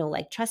this Know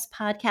Like Trust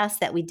podcast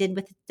that we did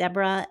with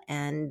Deborah.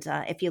 And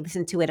if you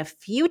listen to it a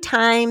few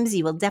times,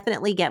 you will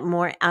definitely get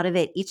more out of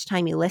it each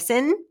time you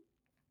listen.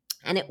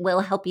 And it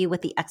will help you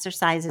with the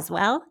exercise as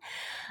well.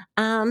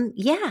 And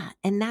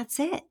that's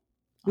it.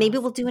 Maybe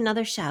we'll do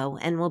another show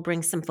and we'll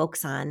bring some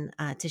folks on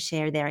to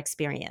share their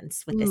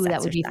experience with this exercise.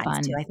 That would be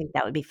fun. Too. I think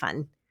that would be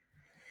fun.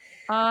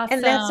 Awesome.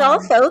 And that's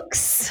all,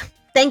 folks.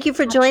 Thank you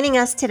for joining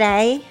us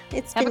today.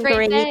 It's been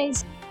great. Day.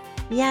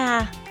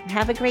 Yeah.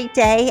 Have a great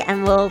day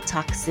and we'll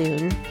talk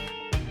soon.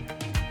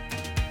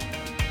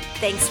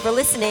 Thanks for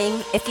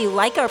listening. If you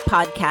like our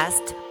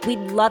podcast,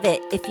 we'd love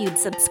it if you'd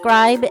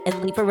subscribe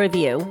and leave a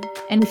review.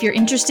 And if you're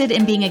interested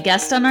in being a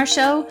guest on our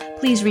show,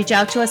 please reach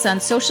out to us on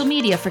social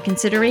media for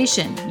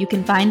consideration. You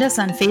can find us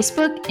on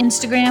Facebook,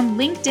 Instagram,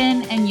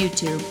 LinkedIn, and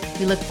YouTube.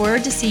 We look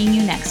forward to seeing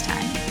you next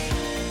time.